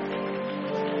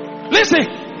 Listen.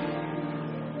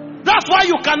 That's why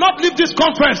you cannot leave this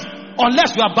conference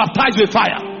unless you are baptized with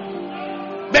fire.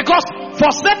 Because for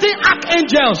certain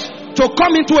archangels to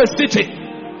come into a city,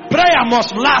 prayer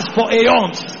must last for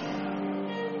aeons.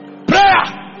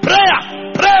 Prayer.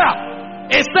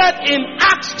 It said in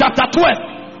Acts chapter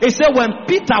 12, it said when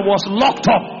Peter was locked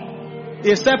up,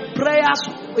 it said prayers,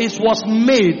 it was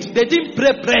made. They didn't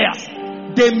pray prayers.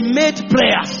 They made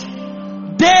prayers.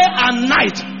 Day and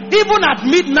night. Even at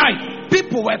midnight,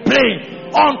 people were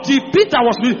praying. Until Peter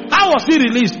was released. How was he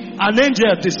released? An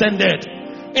angel descended.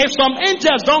 If some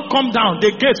angels don't come down,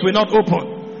 the gates will not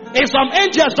open. If some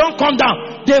angels don't come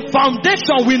down, the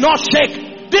foundation will not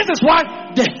shake. This is why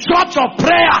the church of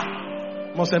prayer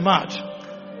must emerge.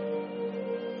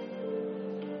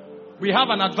 We have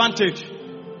an advantage,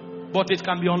 but it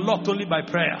can be unlocked only by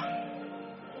prayer.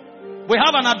 We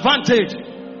have an advantage,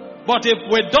 but if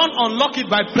we don't unlock it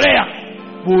by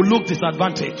prayer, we will look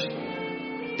disadvantaged.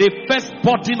 The first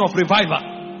burden of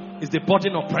revival is the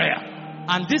burden of prayer.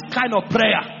 And this kind of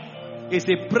prayer is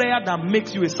a prayer that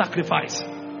makes you a sacrifice.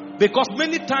 Because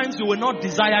many times you will not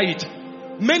desire it.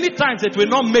 Many times it will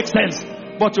not make sense,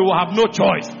 but you will have no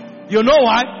choice. You know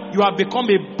why? You have become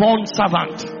a born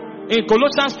servant. In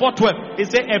Colossians 4:12,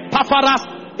 it says Epaphras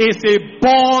is a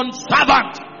born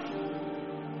servant.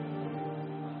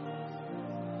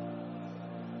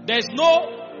 There's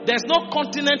no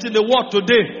continent in the world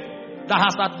today that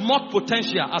has had more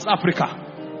potential as Africa.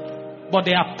 But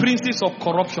they are princes of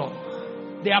corruption.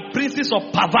 They are princes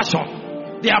of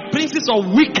perversion. They are princes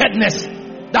of wickedness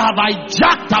that have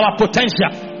hijacked our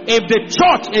potential. If the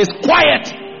church is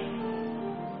quiet,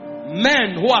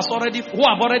 men who have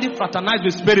already fraternized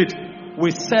with spirit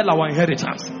will sell our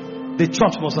inheritance. The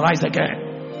church must rise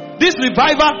again. This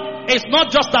revival is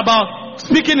not just about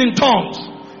speaking in tongues.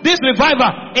 This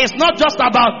revival is not just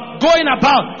about going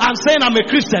about and saying I'm a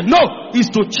Christian. No, it's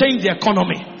to change the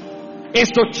economy.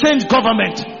 It's to change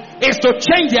government. It's to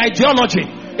change the ideology.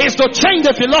 It's to change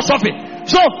the philosophy.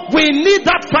 So we need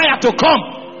that fire to come.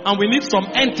 And we need some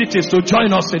entities to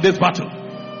join us in this battle.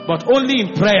 But only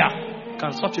in prayer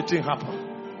can such a thing happen.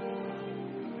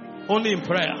 Only in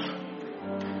prayer.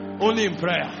 Only in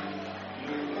prayer.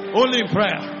 Only in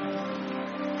prayer.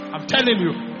 I'm telling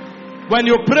you, when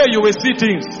you pray, you will see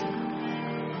things.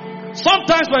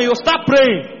 Sometimes when you start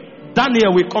praying,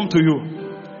 Daniel will come to you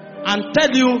and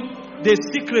tell you the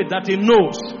secret that he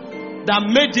knows that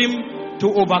made him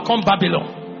to overcome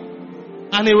Babylon.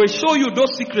 And he will show you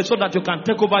those secrets so that you can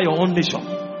take over your own nation.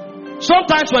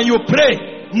 Sometimes when you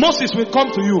pray, Moses will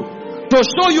come to you to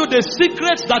show you the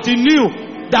secrets that he knew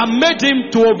that made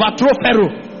him to overthrow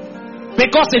Pharaoh.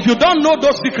 Because if you don't know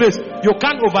those secrets, you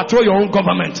can't overthrow your own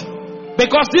government.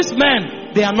 Because these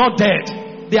men, they are not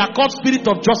dead. They are called spirit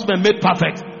of judgment made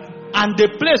perfect. And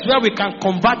the place where we can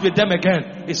convert with them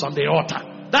again is on the altar.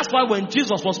 That's why when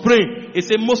Jesus was praying, he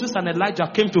said Moses and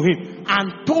Elijah came to him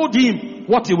and told him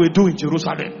what he will do in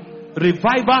Jerusalem.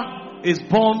 Revival is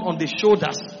born on the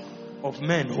shoulders of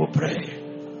men who pray.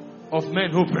 Of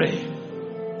men who pray.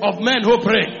 Of men who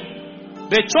pray.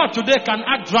 The church today can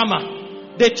act drama.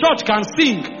 The church can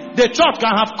sing. The church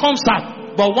can have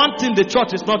concert. But one thing the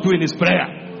church is not doing is prayer.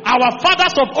 Our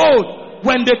fathers of old,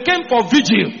 when they came for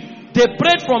vigil, they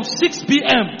prayed from 6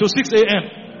 p.m. to 6 a.m.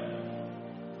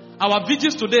 Our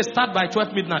vigils today start by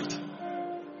 12 midnight.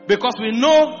 Because we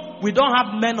know we don't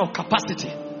have men of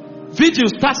capacity. Vigil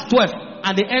starts 12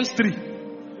 and it ends 3.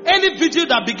 Any vigil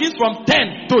that begins from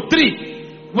 10 to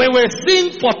 3, we will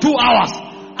sing for 2 hours,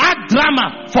 act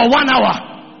drama for 1 hour,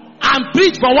 and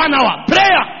preach for 1 hour.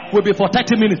 Prayer will be for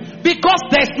 30 minutes. Because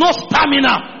there's no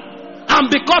stamina. And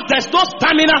because there's no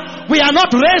stamina, we are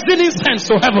not raising incense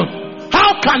to heaven.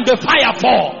 How can the fire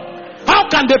fall? How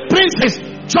can the princes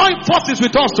join forces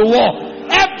with us to war?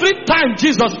 Every time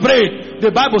Jesus prayed,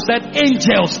 the Bible said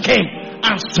angels came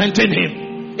and strengthened him.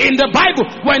 In the Bible,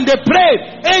 when they prayed,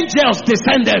 angels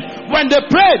descended. When they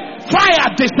prayed,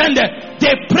 fire descended.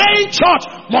 The praying church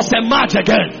must emerge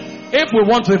again. If we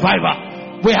want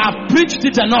revival, we have preached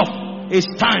it enough. It's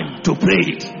time to pray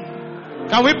it.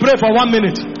 Can we pray for 1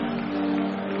 minute?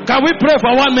 Can we pray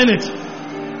for 1 minute?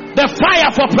 The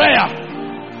fire for prayer.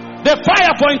 The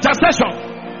fire for intercession.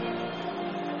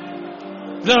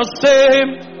 The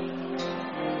same.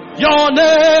 Your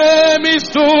name is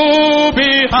to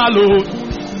be hallowed.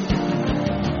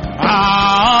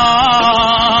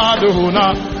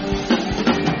 Adonai.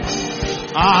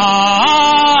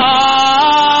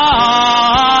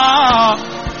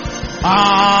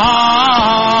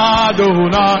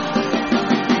 Adonai.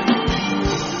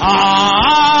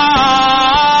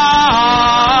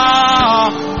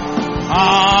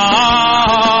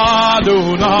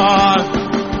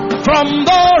 From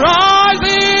the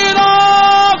rising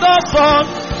of the sun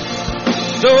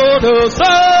to the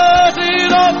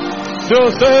setting of the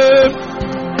same,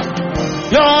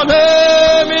 your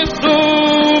name is to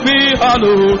be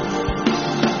hallowed.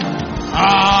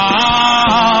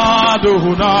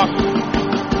 Adonai.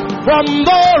 From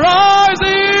the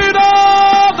rising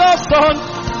of the sun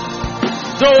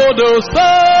to the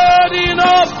setting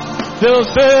of the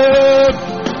same,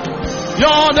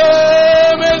 your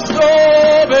name is to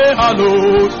be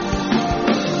hallowed.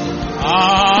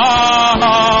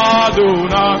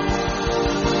 Adonai.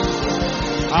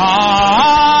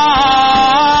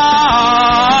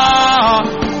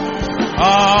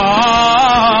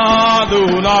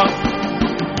 Adonai.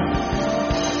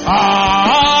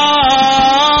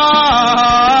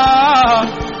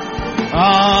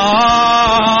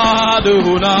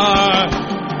 Adonai.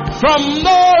 From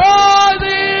the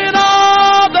rising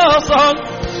of the sun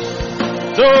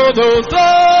to the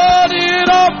setting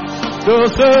of the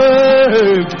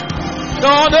same,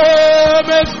 your name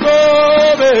is to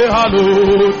be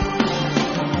hallowed.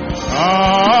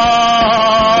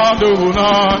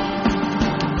 Adonai.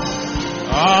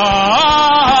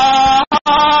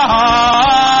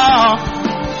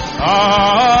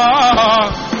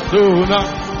 Adonai.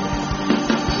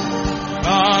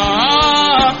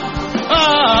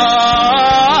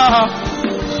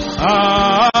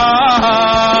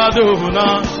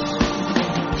 Adonai.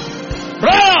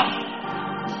 Prayer.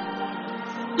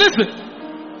 Listen.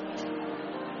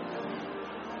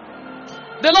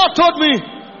 The Lord told me,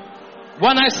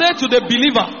 when I say to the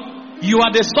believer, you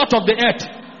are the salt of the earth,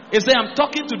 He said, I'm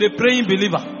talking to the praying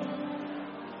believer.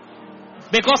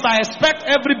 Because I expect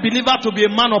every believer to be a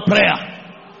man of prayer.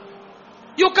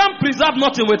 You can't preserve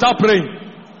nothing without praying.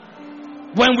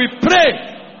 When we pray,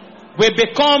 we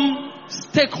become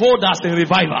stakeholders in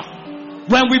revival.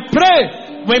 When we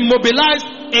pray, we mobilize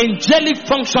angelic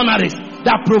functionaries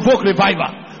that provoke revival.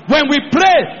 When we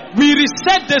pray, we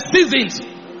reset the seasons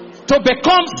to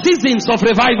become seasons of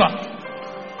revival.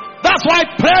 That's why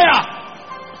prayer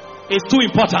is too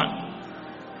important.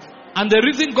 And the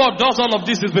reason God does all of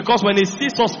this is because when He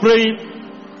sees us praying,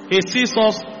 He sees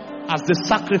us as the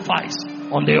sacrifice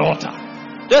on the altar.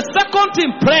 The second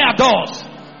thing prayer does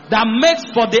that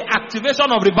makes for the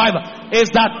activation of revival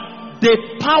is that the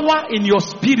power in your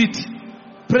spirit,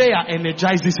 prayer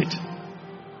energizes it.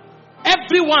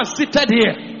 Everyone seated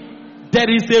here, there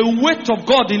is a weight of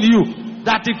God in you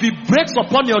that if it breaks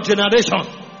upon your generation,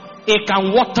 it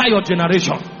can water your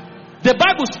generation. The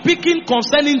Bible speaking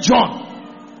concerning John.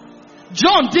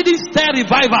 John didn't stir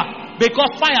revival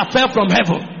because fire fell from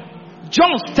heaven.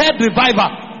 John stirred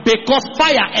revival because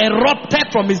fire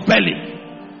erupted from his belly.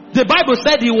 The Bible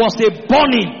said he was a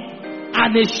burning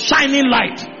and a shining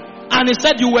light. And he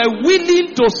said you were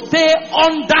willing to stay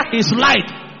under his light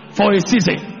for a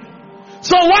season.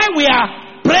 So while we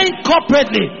are praying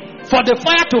corporately for the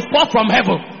fire to fall from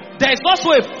heaven, there is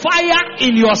also a fire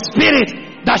in your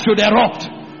spirit that should erupt.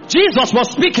 Jesus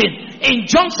was speaking in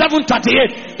John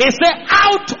 7:38. He said,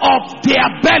 out of their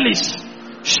bellies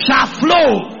shall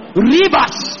flow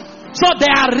rivers. So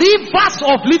there are rivers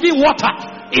of living water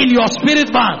in your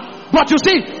spirit man. But you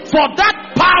see, for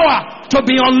that power to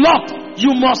be unlocked,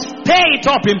 you must stay it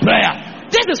up in prayer.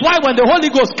 This is why when the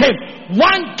Holy Ghost came,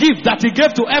 one gift that he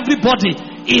gave to everybody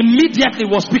immediately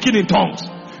was speaking in tongues.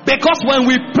 Because when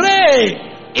we pray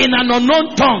in an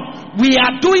unknown tongue, we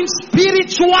are doing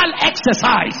spiritual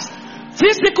exercise.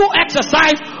 Physical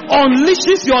exercise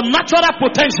unleashes your natural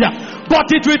potential, but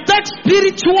it will take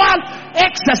spiritual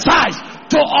exercise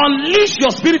to unleash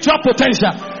your spiritual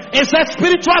potential. It says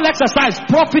spiritual exercise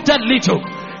profited little.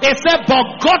 It said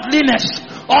but godliness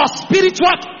or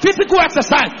physical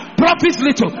exercise profits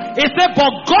little. It said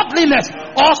but godliness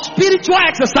or spiritual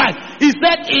exercise, it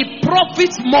said it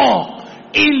profits more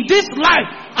in this life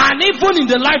and even in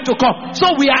the life to come.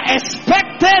 So we are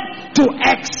expected to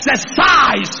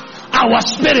exercise our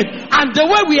spirit, and the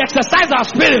way we exercise our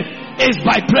spirit is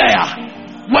by prayer.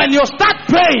 When you start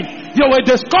praying, you will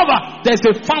discover there's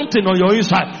a fountain on your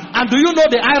inside. And do you know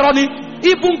the irony?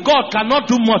 Even God cannot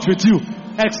do much with you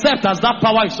except as that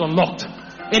power is unlocked.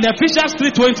 In Ephesians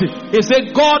 3:20, it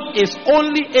says God is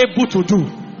only able to do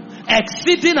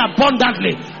exceeding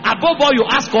abundantly above all you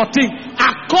ask or think,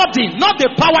 according, not the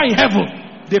power in heaven,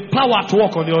 the power to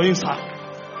work on your inside.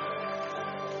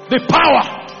 The power.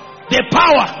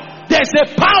 There's a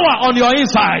power on your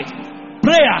inside.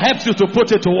 Prayer helps you to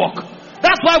put it to work.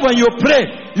 That's why when you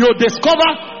pray, you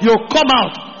discover, you come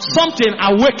out, something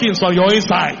awakens on your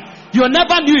inside. You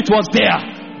never knew it was there.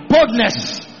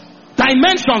 Boldness,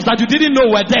 dimensions that you didn't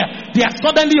know were there, they are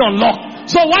suddenly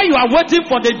unlocked. So while you are waiting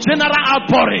for the general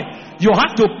outpouring, you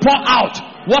have to pour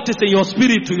out what is in your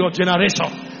spirit to your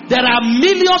generation. There are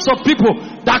millions of people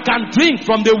that can drink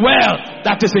from the well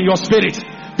that is in your spirit.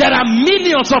 There are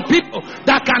millions of people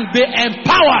that can be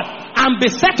empowered and be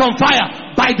set on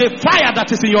fire by the fire that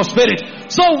is in your spirit.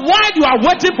 So while you are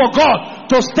waiting for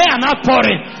God to stay an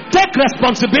outpouring, take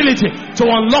responsibility to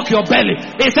unlock your belly.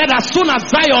 He said as soon as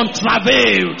Zion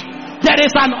travailed, there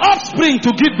is an offspring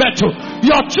to give birth to.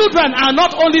 Your children are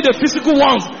not only the physical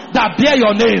ones that bear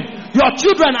your name. Your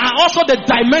children are also the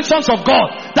dimensions of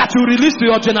God that you release to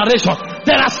your generation.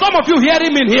 There are some of you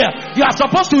hearing me here. You are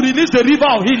supposed to release the river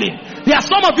of healing. There are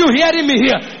some of you hearing me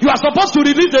here. You are supposed to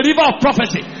release the river of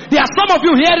prophecy. There are some of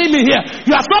you hearing me here.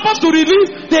 You are supposed to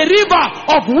release the river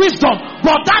of wisdom.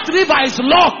 But that river is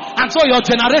locked, and so your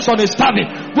generation is starving.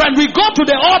 When we go to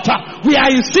the altar, we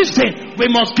are insisting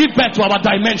we must give birth to our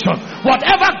dimension.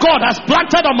 Whatever God has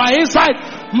planted on my inside,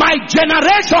 my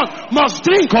generation must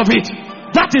drink of it.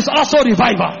 That is also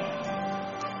revival.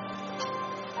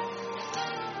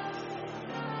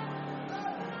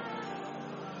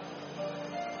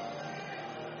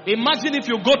 Imagine if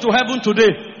you go to heaven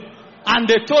today and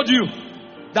they told you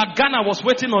that Ghana was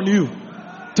waiting on you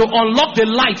to unlock the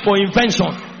light for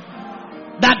invention.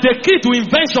 That the key to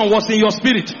invention was in your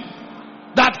spirit.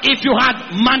 That if you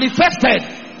had manifested,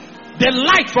 the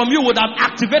light from you would have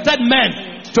activated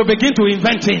men to begin to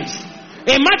invent things.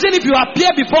 Imagine if you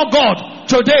appear before God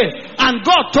today and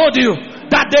God told you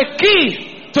that the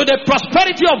key to the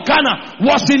prosperity of Ghana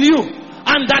was in you,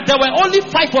 and that there were only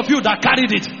 5 of you that carried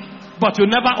it, but you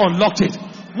never unlocked it.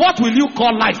 What will you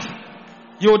call life?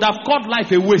 You would have called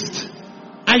life a waste.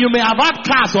 And you may have had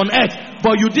cars on earth,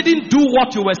 but you didn't do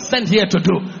what you were sent here to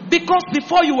do. Because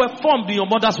before you were formed in your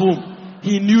mother's womb,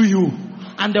 He knew you,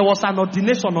 and there was an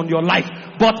ordination on your life.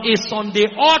 But it's on the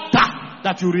altar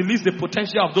that you release the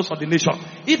potential of those ordinations.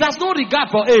 It has no regard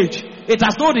for age. It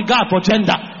has no regard for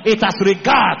gender. It has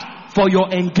regard for your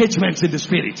engagements in the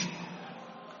spirit.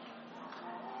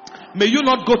 May you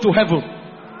not go to heaven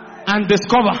and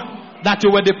discover that you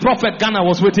were the prophet Ghana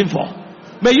was waiting for.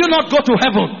 May you not go to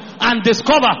heaven and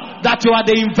discover that you are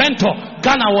the inventor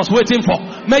Ghana was waiting for.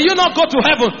 May you not go to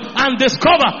heaven and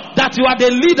discover that you are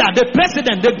the leader, the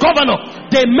president, the governor,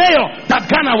 the mayor that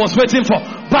Ghana was waiting for.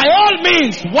 By all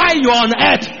means, while you are on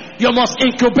earth, you must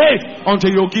incubate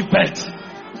until you give birth.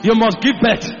 You must give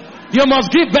birth. You must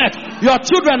give birth. Your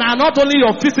children are not only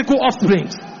your physical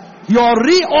offsprings. Your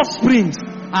real offsprings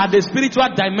are the spiritual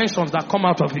dimensions that come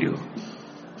out of you.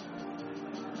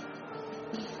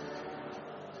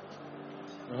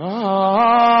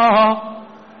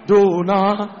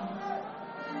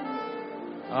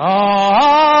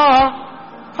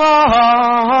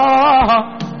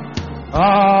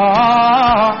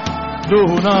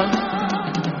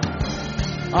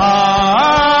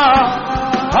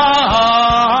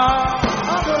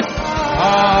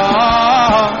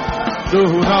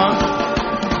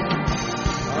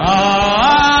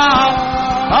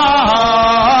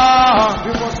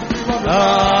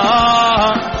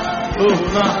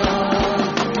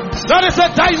 There is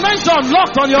a dimension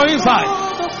locked on your inside.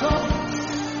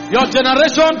 Your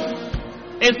generation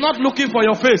is not looking for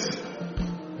your face.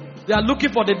 They are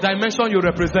looking for the dimension you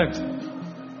represent.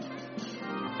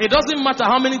 It doesn't matter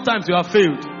how many times you have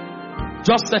failed.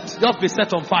 Just be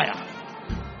set on fire.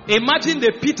 Imagine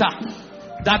the Peter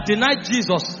that denied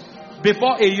Jesus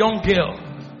before a young girl.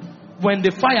 When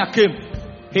the fire came,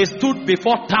 he stood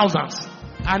before thousands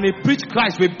and he preached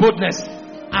Christ with boldness,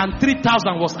 and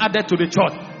 3,000 was added to the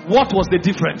church. What was the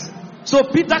difference? So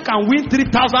Peter can win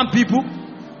 3,000 people.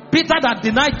 Peter that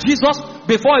denied Jesus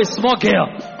before a small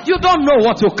girl. You don't know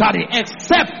what you carry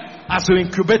except as you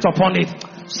incubate upon it.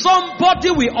 Somebody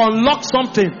will unlock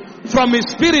something from his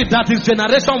spirit that his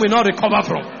generation will not recover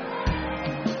from.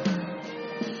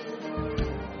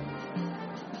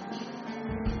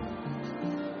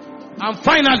 And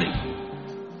finally,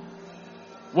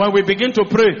 when we begin to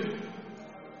pray,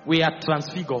 we are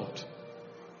transfigured.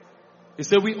 He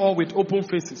said, we all with open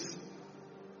faces,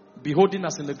 beholding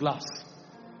us in the glass,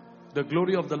 the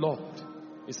glory of the Lord.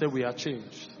 He said, we are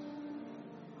changed.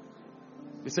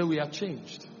 He said, we are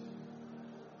changed.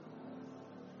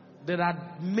 There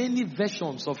are many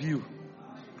versions of you.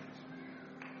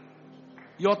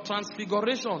 Your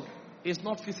transfiguration is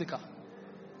not physical.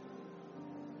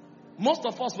 Most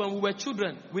of us, when we were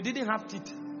children, we didn't have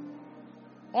teeth.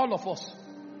 All of us.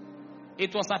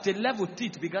 It was at a level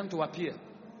teeth began to appear.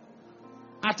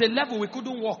 At a level we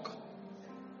couldn't walk.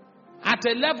 At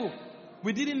a level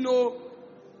we didn't know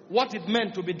what it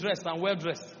meant to be dressed and well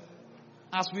dressed.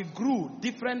 As we grew,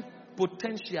 different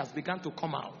potentials began to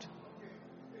come out.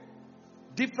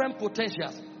 Different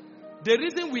potentials. The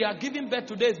reason we are giving birth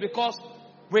today is because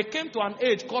we came to an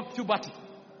age called puberty.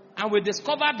 And we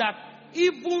discovered that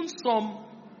even some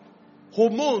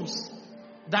hormones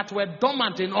that were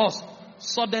dormant in us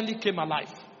suddenly came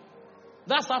alive.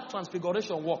 That's how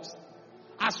transfiguration works.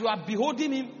 As you are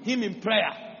beholding him in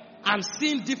prayer and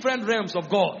seeing different realms of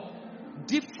God,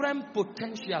 different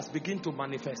potentials begin to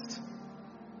manifest.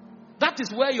 That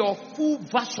is where your full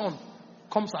version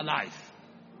comes alive.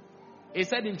 He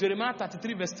said in Jeremiah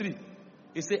 33 verse 3,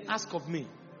 he said, ask of me.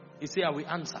 He said, I will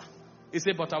answer. He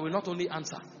said, but I will not only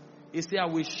answer. He said, I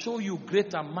will show you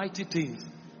great and mighty things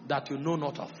that you know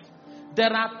not of.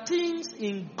 There are things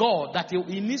in God that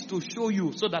He needs to show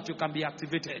you so that you can be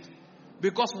activated.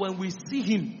 Because when we see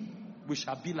Him, we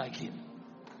shall be like Him.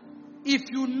 If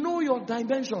you know your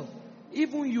dimension,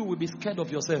 even you will be scared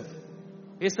of yourself.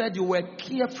 He said you were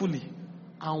carefully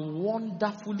and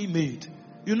wonderfully made.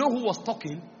 You know who was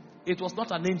talking? It was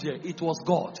not an angel, it was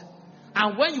God.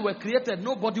 And when you were created,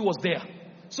 nobody was there.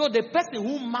 So the person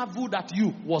who marveled at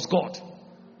you was God.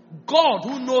 God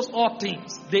who knows all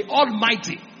things, the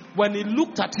Almighty, when He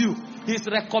looked at you, His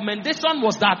recommendation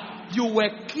was that you were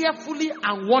carefully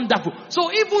and wonderful.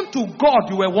 So even to God,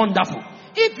 you were wonderful.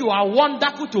 If you are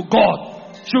wonderful to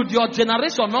God, should your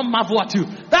generation not marvel at you?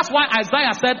 That's why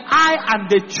Isaiah said, I and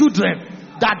the children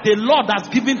that the Lord has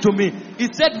given to me. He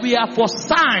said we are for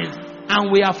signs and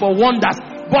we are for wonders.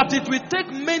 But it will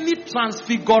take many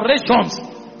transfigurations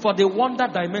for the wonder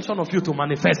dimension of you to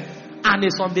manifest. And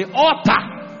it's on the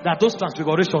altar that those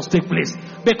transfigurations take place.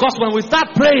 Because when we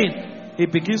start praying, He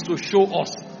begins to show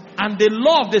us. And the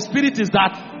law of the Spirit is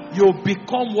that you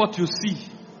become what you see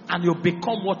and you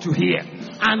become what you hear.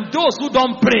 And those who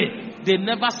don't pray, they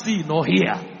never see nor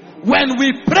hear. When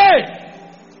we pray,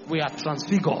 we are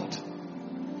transfigured.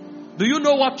 Do you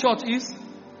know what church is?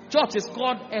 Church is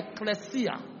called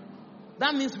ecclesia.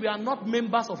 That means we are not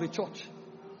members of a church.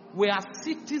 We are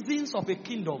citizens of a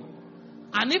kingdom.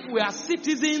 And if we are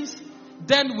citizens,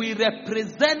 then we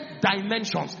represent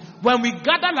dimensions. When we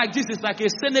gather like this, it's like a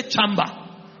Senate chamber.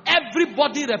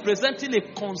 Everybody representing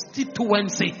a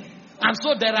constituency. And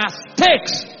so there are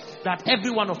stakes that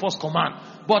every one of us command.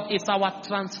 But it's our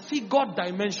transfigured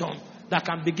dimension that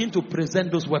can begin to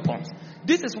present those weapons.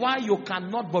 This is why you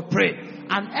cannot but pray.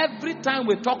 And every time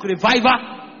we talk revival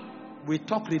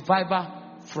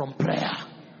from prayer.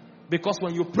 Because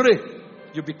when you pray,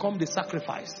 you become the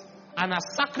sacrifice. And as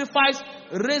sacrifice,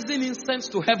 raising incense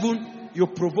to heaven, you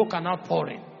provoke an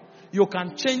outpouring. You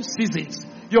can change seasons.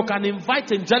 You can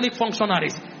invite angelic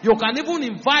functionaries. You can even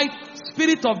invite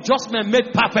spirit of just men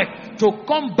made perfect to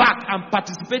come back and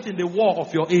participate in the war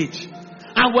of your age.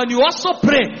 And when you also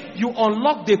pray, you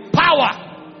unlock the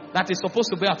power that is supposed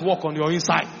to be at work on your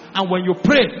inside. And when you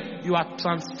pray, you are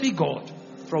transfigured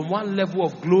from one level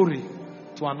of glory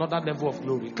to another level of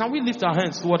glory. Can we lift our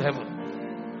hands toward heaven?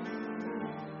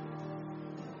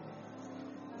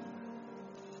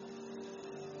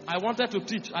 I wanted to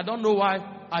teach. I don't know why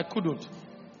I couldn't.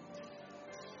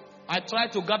 I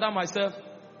tried to gather myself.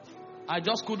 I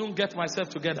just couldn't get myself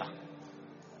together.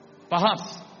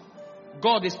 Perhaps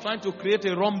God is trying to create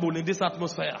a rumble in this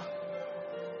atmosphere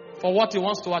for what He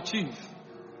wants to achieve.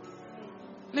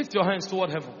 Lift your hands toward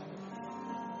heaven.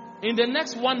 In the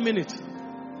next 1 minute,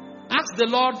 ask the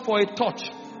Lord for a touch.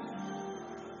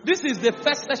 This is the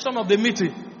first session of the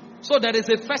meeting. So there is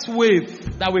a first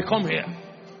wave that will come here.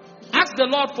 Ask the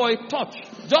Lord for a touch,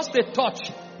 just a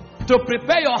touch, to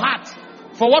prepare your heart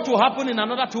for what will happen in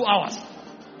another 2 hours.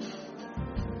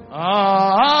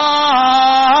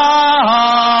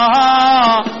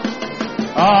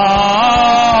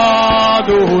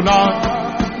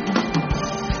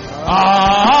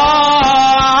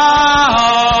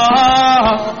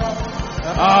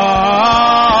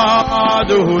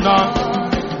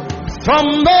 From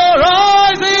the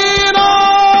rising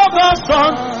of the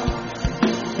sun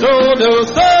to the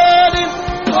setting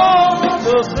of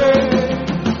the sun,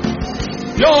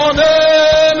 your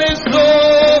name is to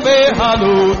be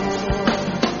hallowed.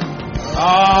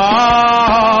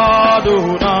 Adonai.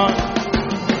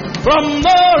 From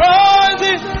the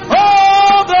rising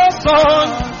of the sun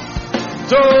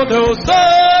to the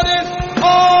setting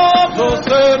of the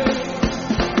sun,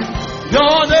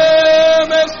 your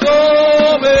name is to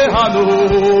be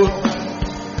hallowed.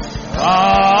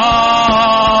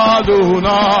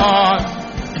 Adonai.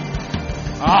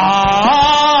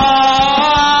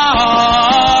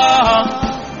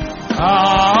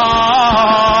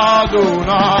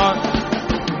 Adonai.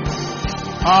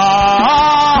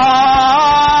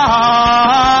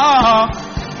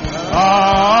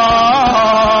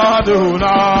 Adonai.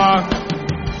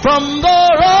 From the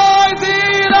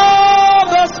rising of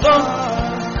the sun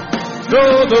to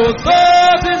the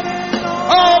setting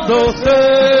of the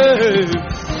sun,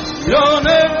 your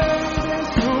name is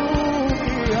to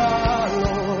be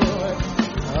hallowed.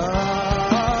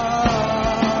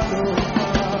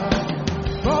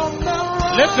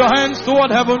 Lift your hands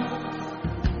toward heaven.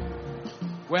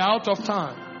 We're out of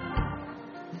time.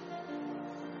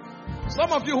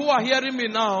 Some of you who are hearing me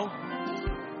now,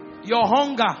 your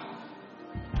hunger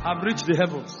have reached the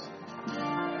heavens.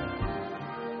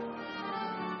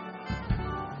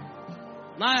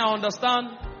 Now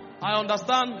I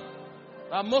understand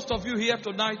that most of you here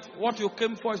tonight, what you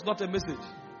came for is not a message.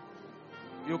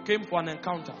 You came for an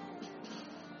encounter.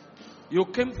 You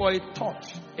came for a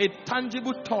touch, a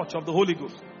tangible touch of the Holy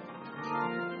Ghost.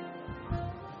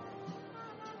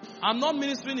 I'm not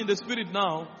ministering in the spirit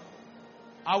now.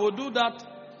 I will do that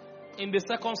in the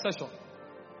second session.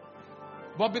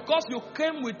 But because you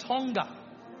came with hunger,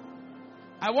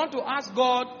 I want to ask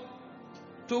God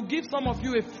to give some of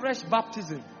you a fresh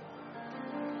baptism,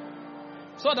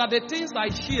 so that the things I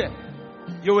share,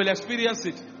 you will experience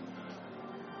it.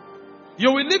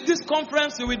 You will leave this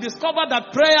conference, you will discover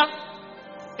that prayer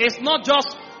is not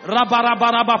just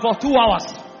rabba for 2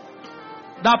 hours.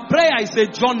 That prayer is a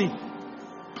journey.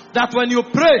 That when you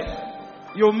pray,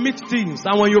 you meet things.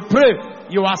 And when you pray,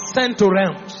 you are sent to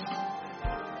realms.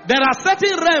 There are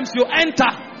certain realms you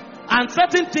enter, and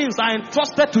certain things are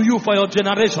entrusted to you for your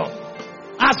generation.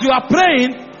 As you are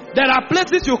praying, there are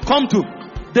places you come to.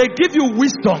 They give you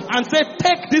wisdom and say,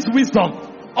 take this wisdom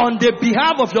on the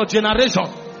behalf of your generation.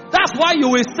 That's why you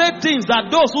will say things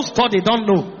that those who study don't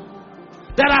know.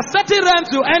 There are certain realms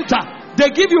you enter.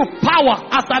 They give you power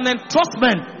as an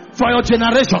entrustment for your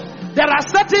generation. There are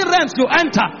certain realms you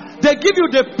enter. They give you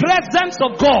the presence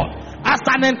of God as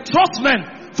an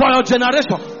entrustment for your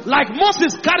generation. Like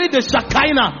Moses carried the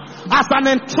Shekinah as an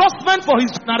entrustment for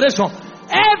his generation.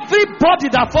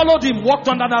 Everybody that followed him walked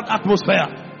under that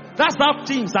atmosphere. That's how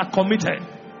things are committed.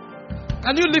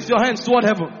 Can you lift your hands toward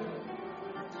heaven?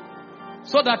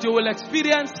 So that you will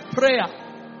experience prayer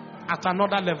at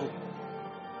another level.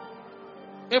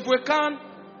 If we can,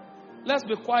 let's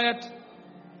be quiet.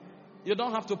 You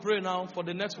don't have to pray now for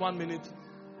the next 1 minute.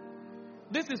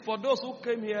 This is for those who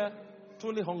came here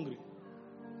truly hungry.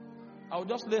 I'll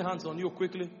just lay hands on you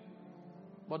quickly,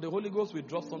 but the Holy Ghost will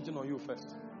drop something on you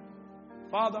first.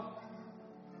 Father,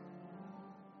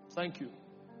 thank you.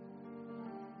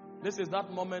 This is that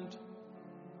moment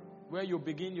where you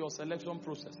begin your selection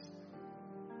process.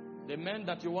 The men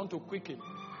that you want to quicken,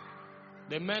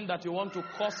 the men that you want to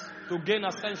cause to gain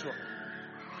ascension.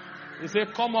 He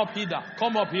said, come up hither,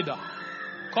 come up hither,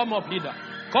 come up hither,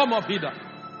 come up hither.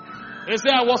 He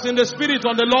said, I was in the spirit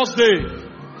on the Lord's day.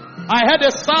 I heard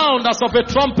a sound as of a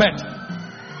trumpet,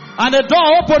 and a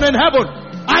door opened in heaven,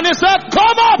 and he said,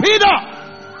 come up hither.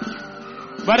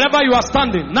 Wherever you are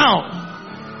standing, now,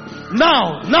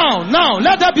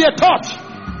 let there be a touch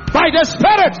by the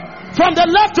Spirit, from the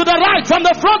left to the right, from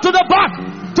the front to the back,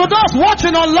 to those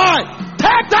watching online.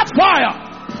 Take that fire.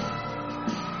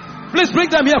 Please bring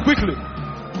them here quickly.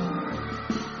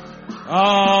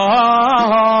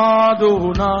 Adonai.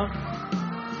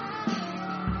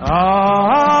 Adonai.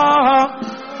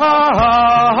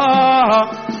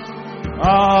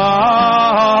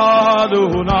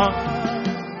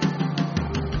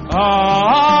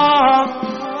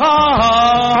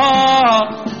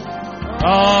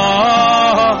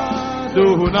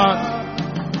 Adonai.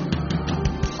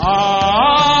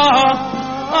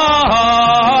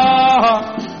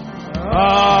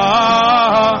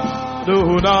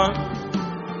 Adonai.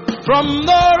 From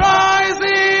the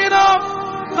rising of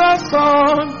the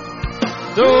sun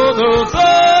to the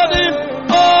setting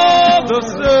of the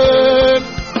sun,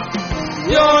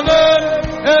 your name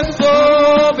is so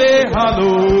be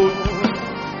hallowed.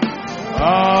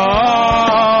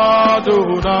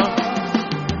 Adonai.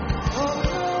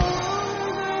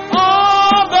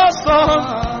 Of the sun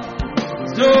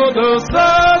to the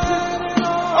setting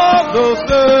of the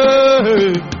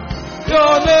sun,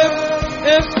 your name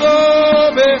is so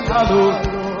be hallowed.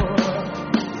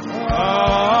 Adonai.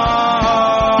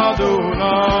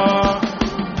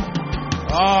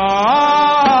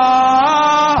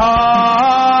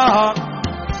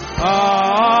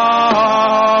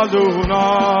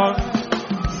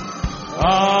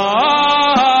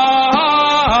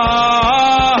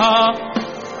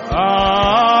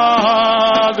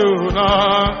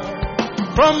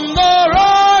 From the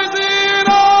rising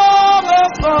of the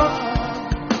sun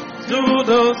to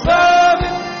the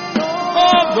setting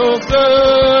of the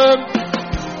sun,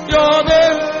 your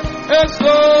name is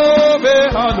so be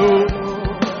hallowed.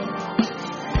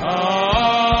 Adonai.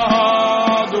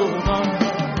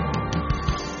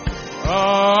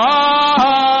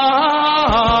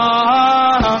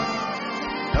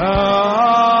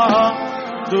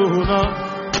 Adonai.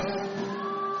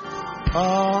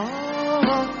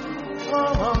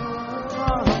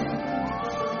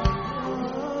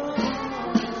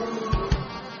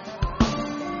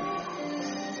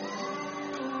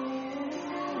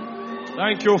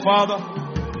 Thank you, Father.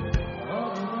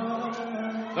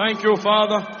 Thank you,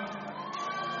 Father.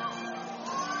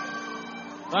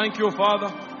 Thank you, Father.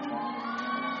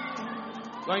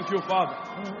 Thank you, Father.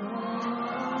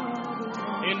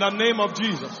 In the name of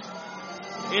Jesus.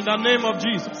 In the name of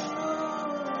Jesus.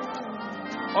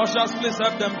 Ushers, please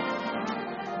help them.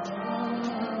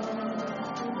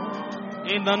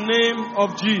 In the name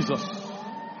of Jesus.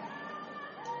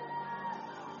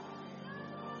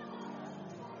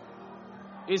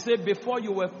 He said, before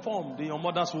you were formed in your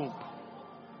mother's womb,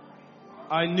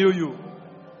 I knew you.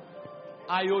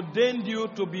 I ordained you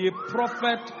to be a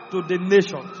prophet to the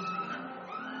nations.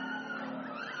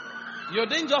 You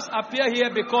didn't just appear here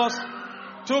because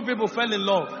two people fell in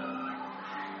love.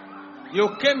 You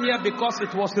came here because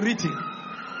it was written.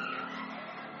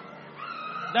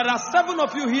 There are 7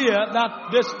 of you here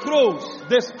that the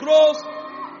scrolls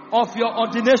of your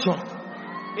ordination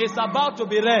is about to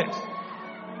be read.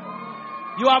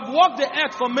 You have walked the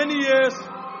earth for many years.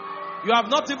 You have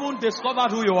not even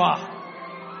discovered who you are.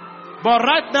 But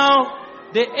right now,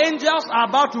 the angels are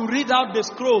about to read out the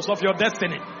scrolls of your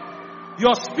destiny.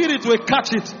 Your spirit will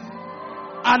catch it.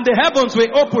 And the heavens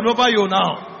will open over you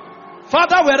now.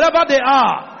 Father, wherever they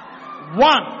are,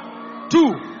 1,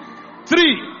 2,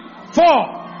 3, 4,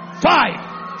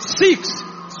 5, 6,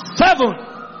 7.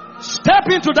 Step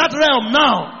into that realm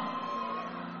now.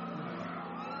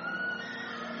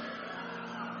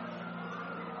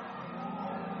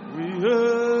 We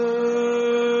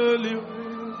hail you.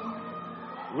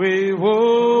 We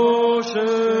worship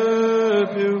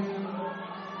you.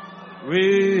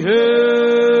 We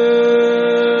hail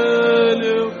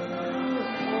you.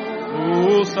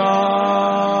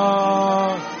 Hosanna.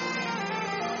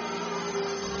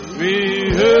 We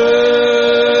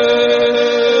hail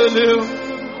you.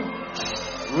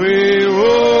 We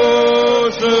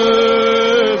worship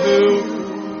you.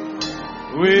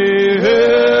 We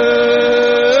hail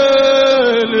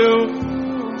you.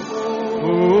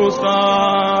 Hosanna.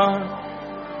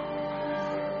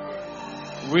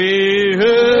 We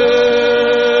hail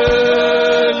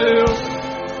you.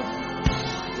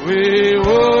 We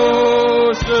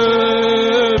worship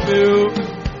you.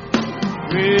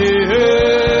 We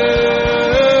hail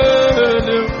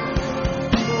you.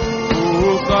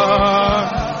 Hosanna.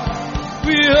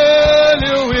 We hail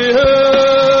you. We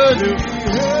hail you.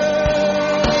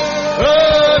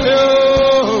 Hail you.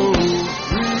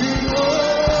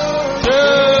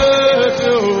 Worship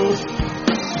you.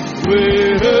 We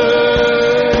hail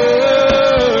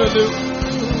you.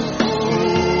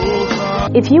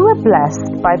 If you were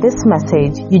blessed by this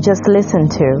message you just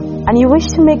listened to, and you wish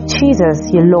to make Jesus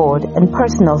your Lord and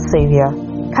personal Savior,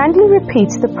 kindly repeat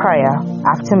the prayer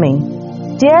after me.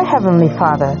 Dear Heavenly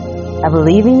Father, I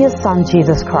believe in your Son,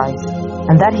 Jesus Christ,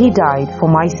 and that he died for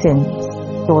my sins.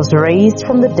 He was raised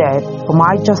from the dead for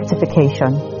my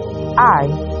justification. I,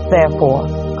 therefore,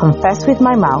 confess with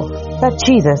my mouth that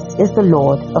Jesus is the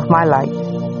Lord of my life.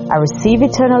 I receive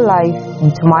eternal life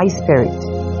into my spirit.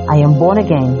 I am born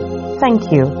again.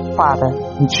 Thank you, Father,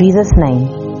 in Jesus' name.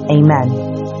 Amen.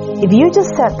 If you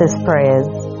just said these prayers,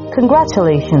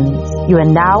 congratulations, you are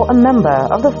now a member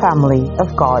of the family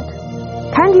of God.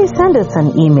 Kindly send us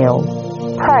an email,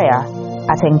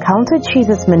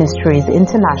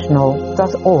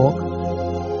 prayer@encounterjesusministriesinternational.org.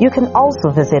 You can also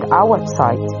visit our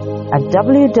website at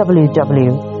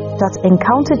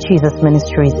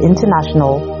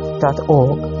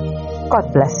www.encounterjesusministriesinternational.org.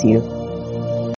 God bless you.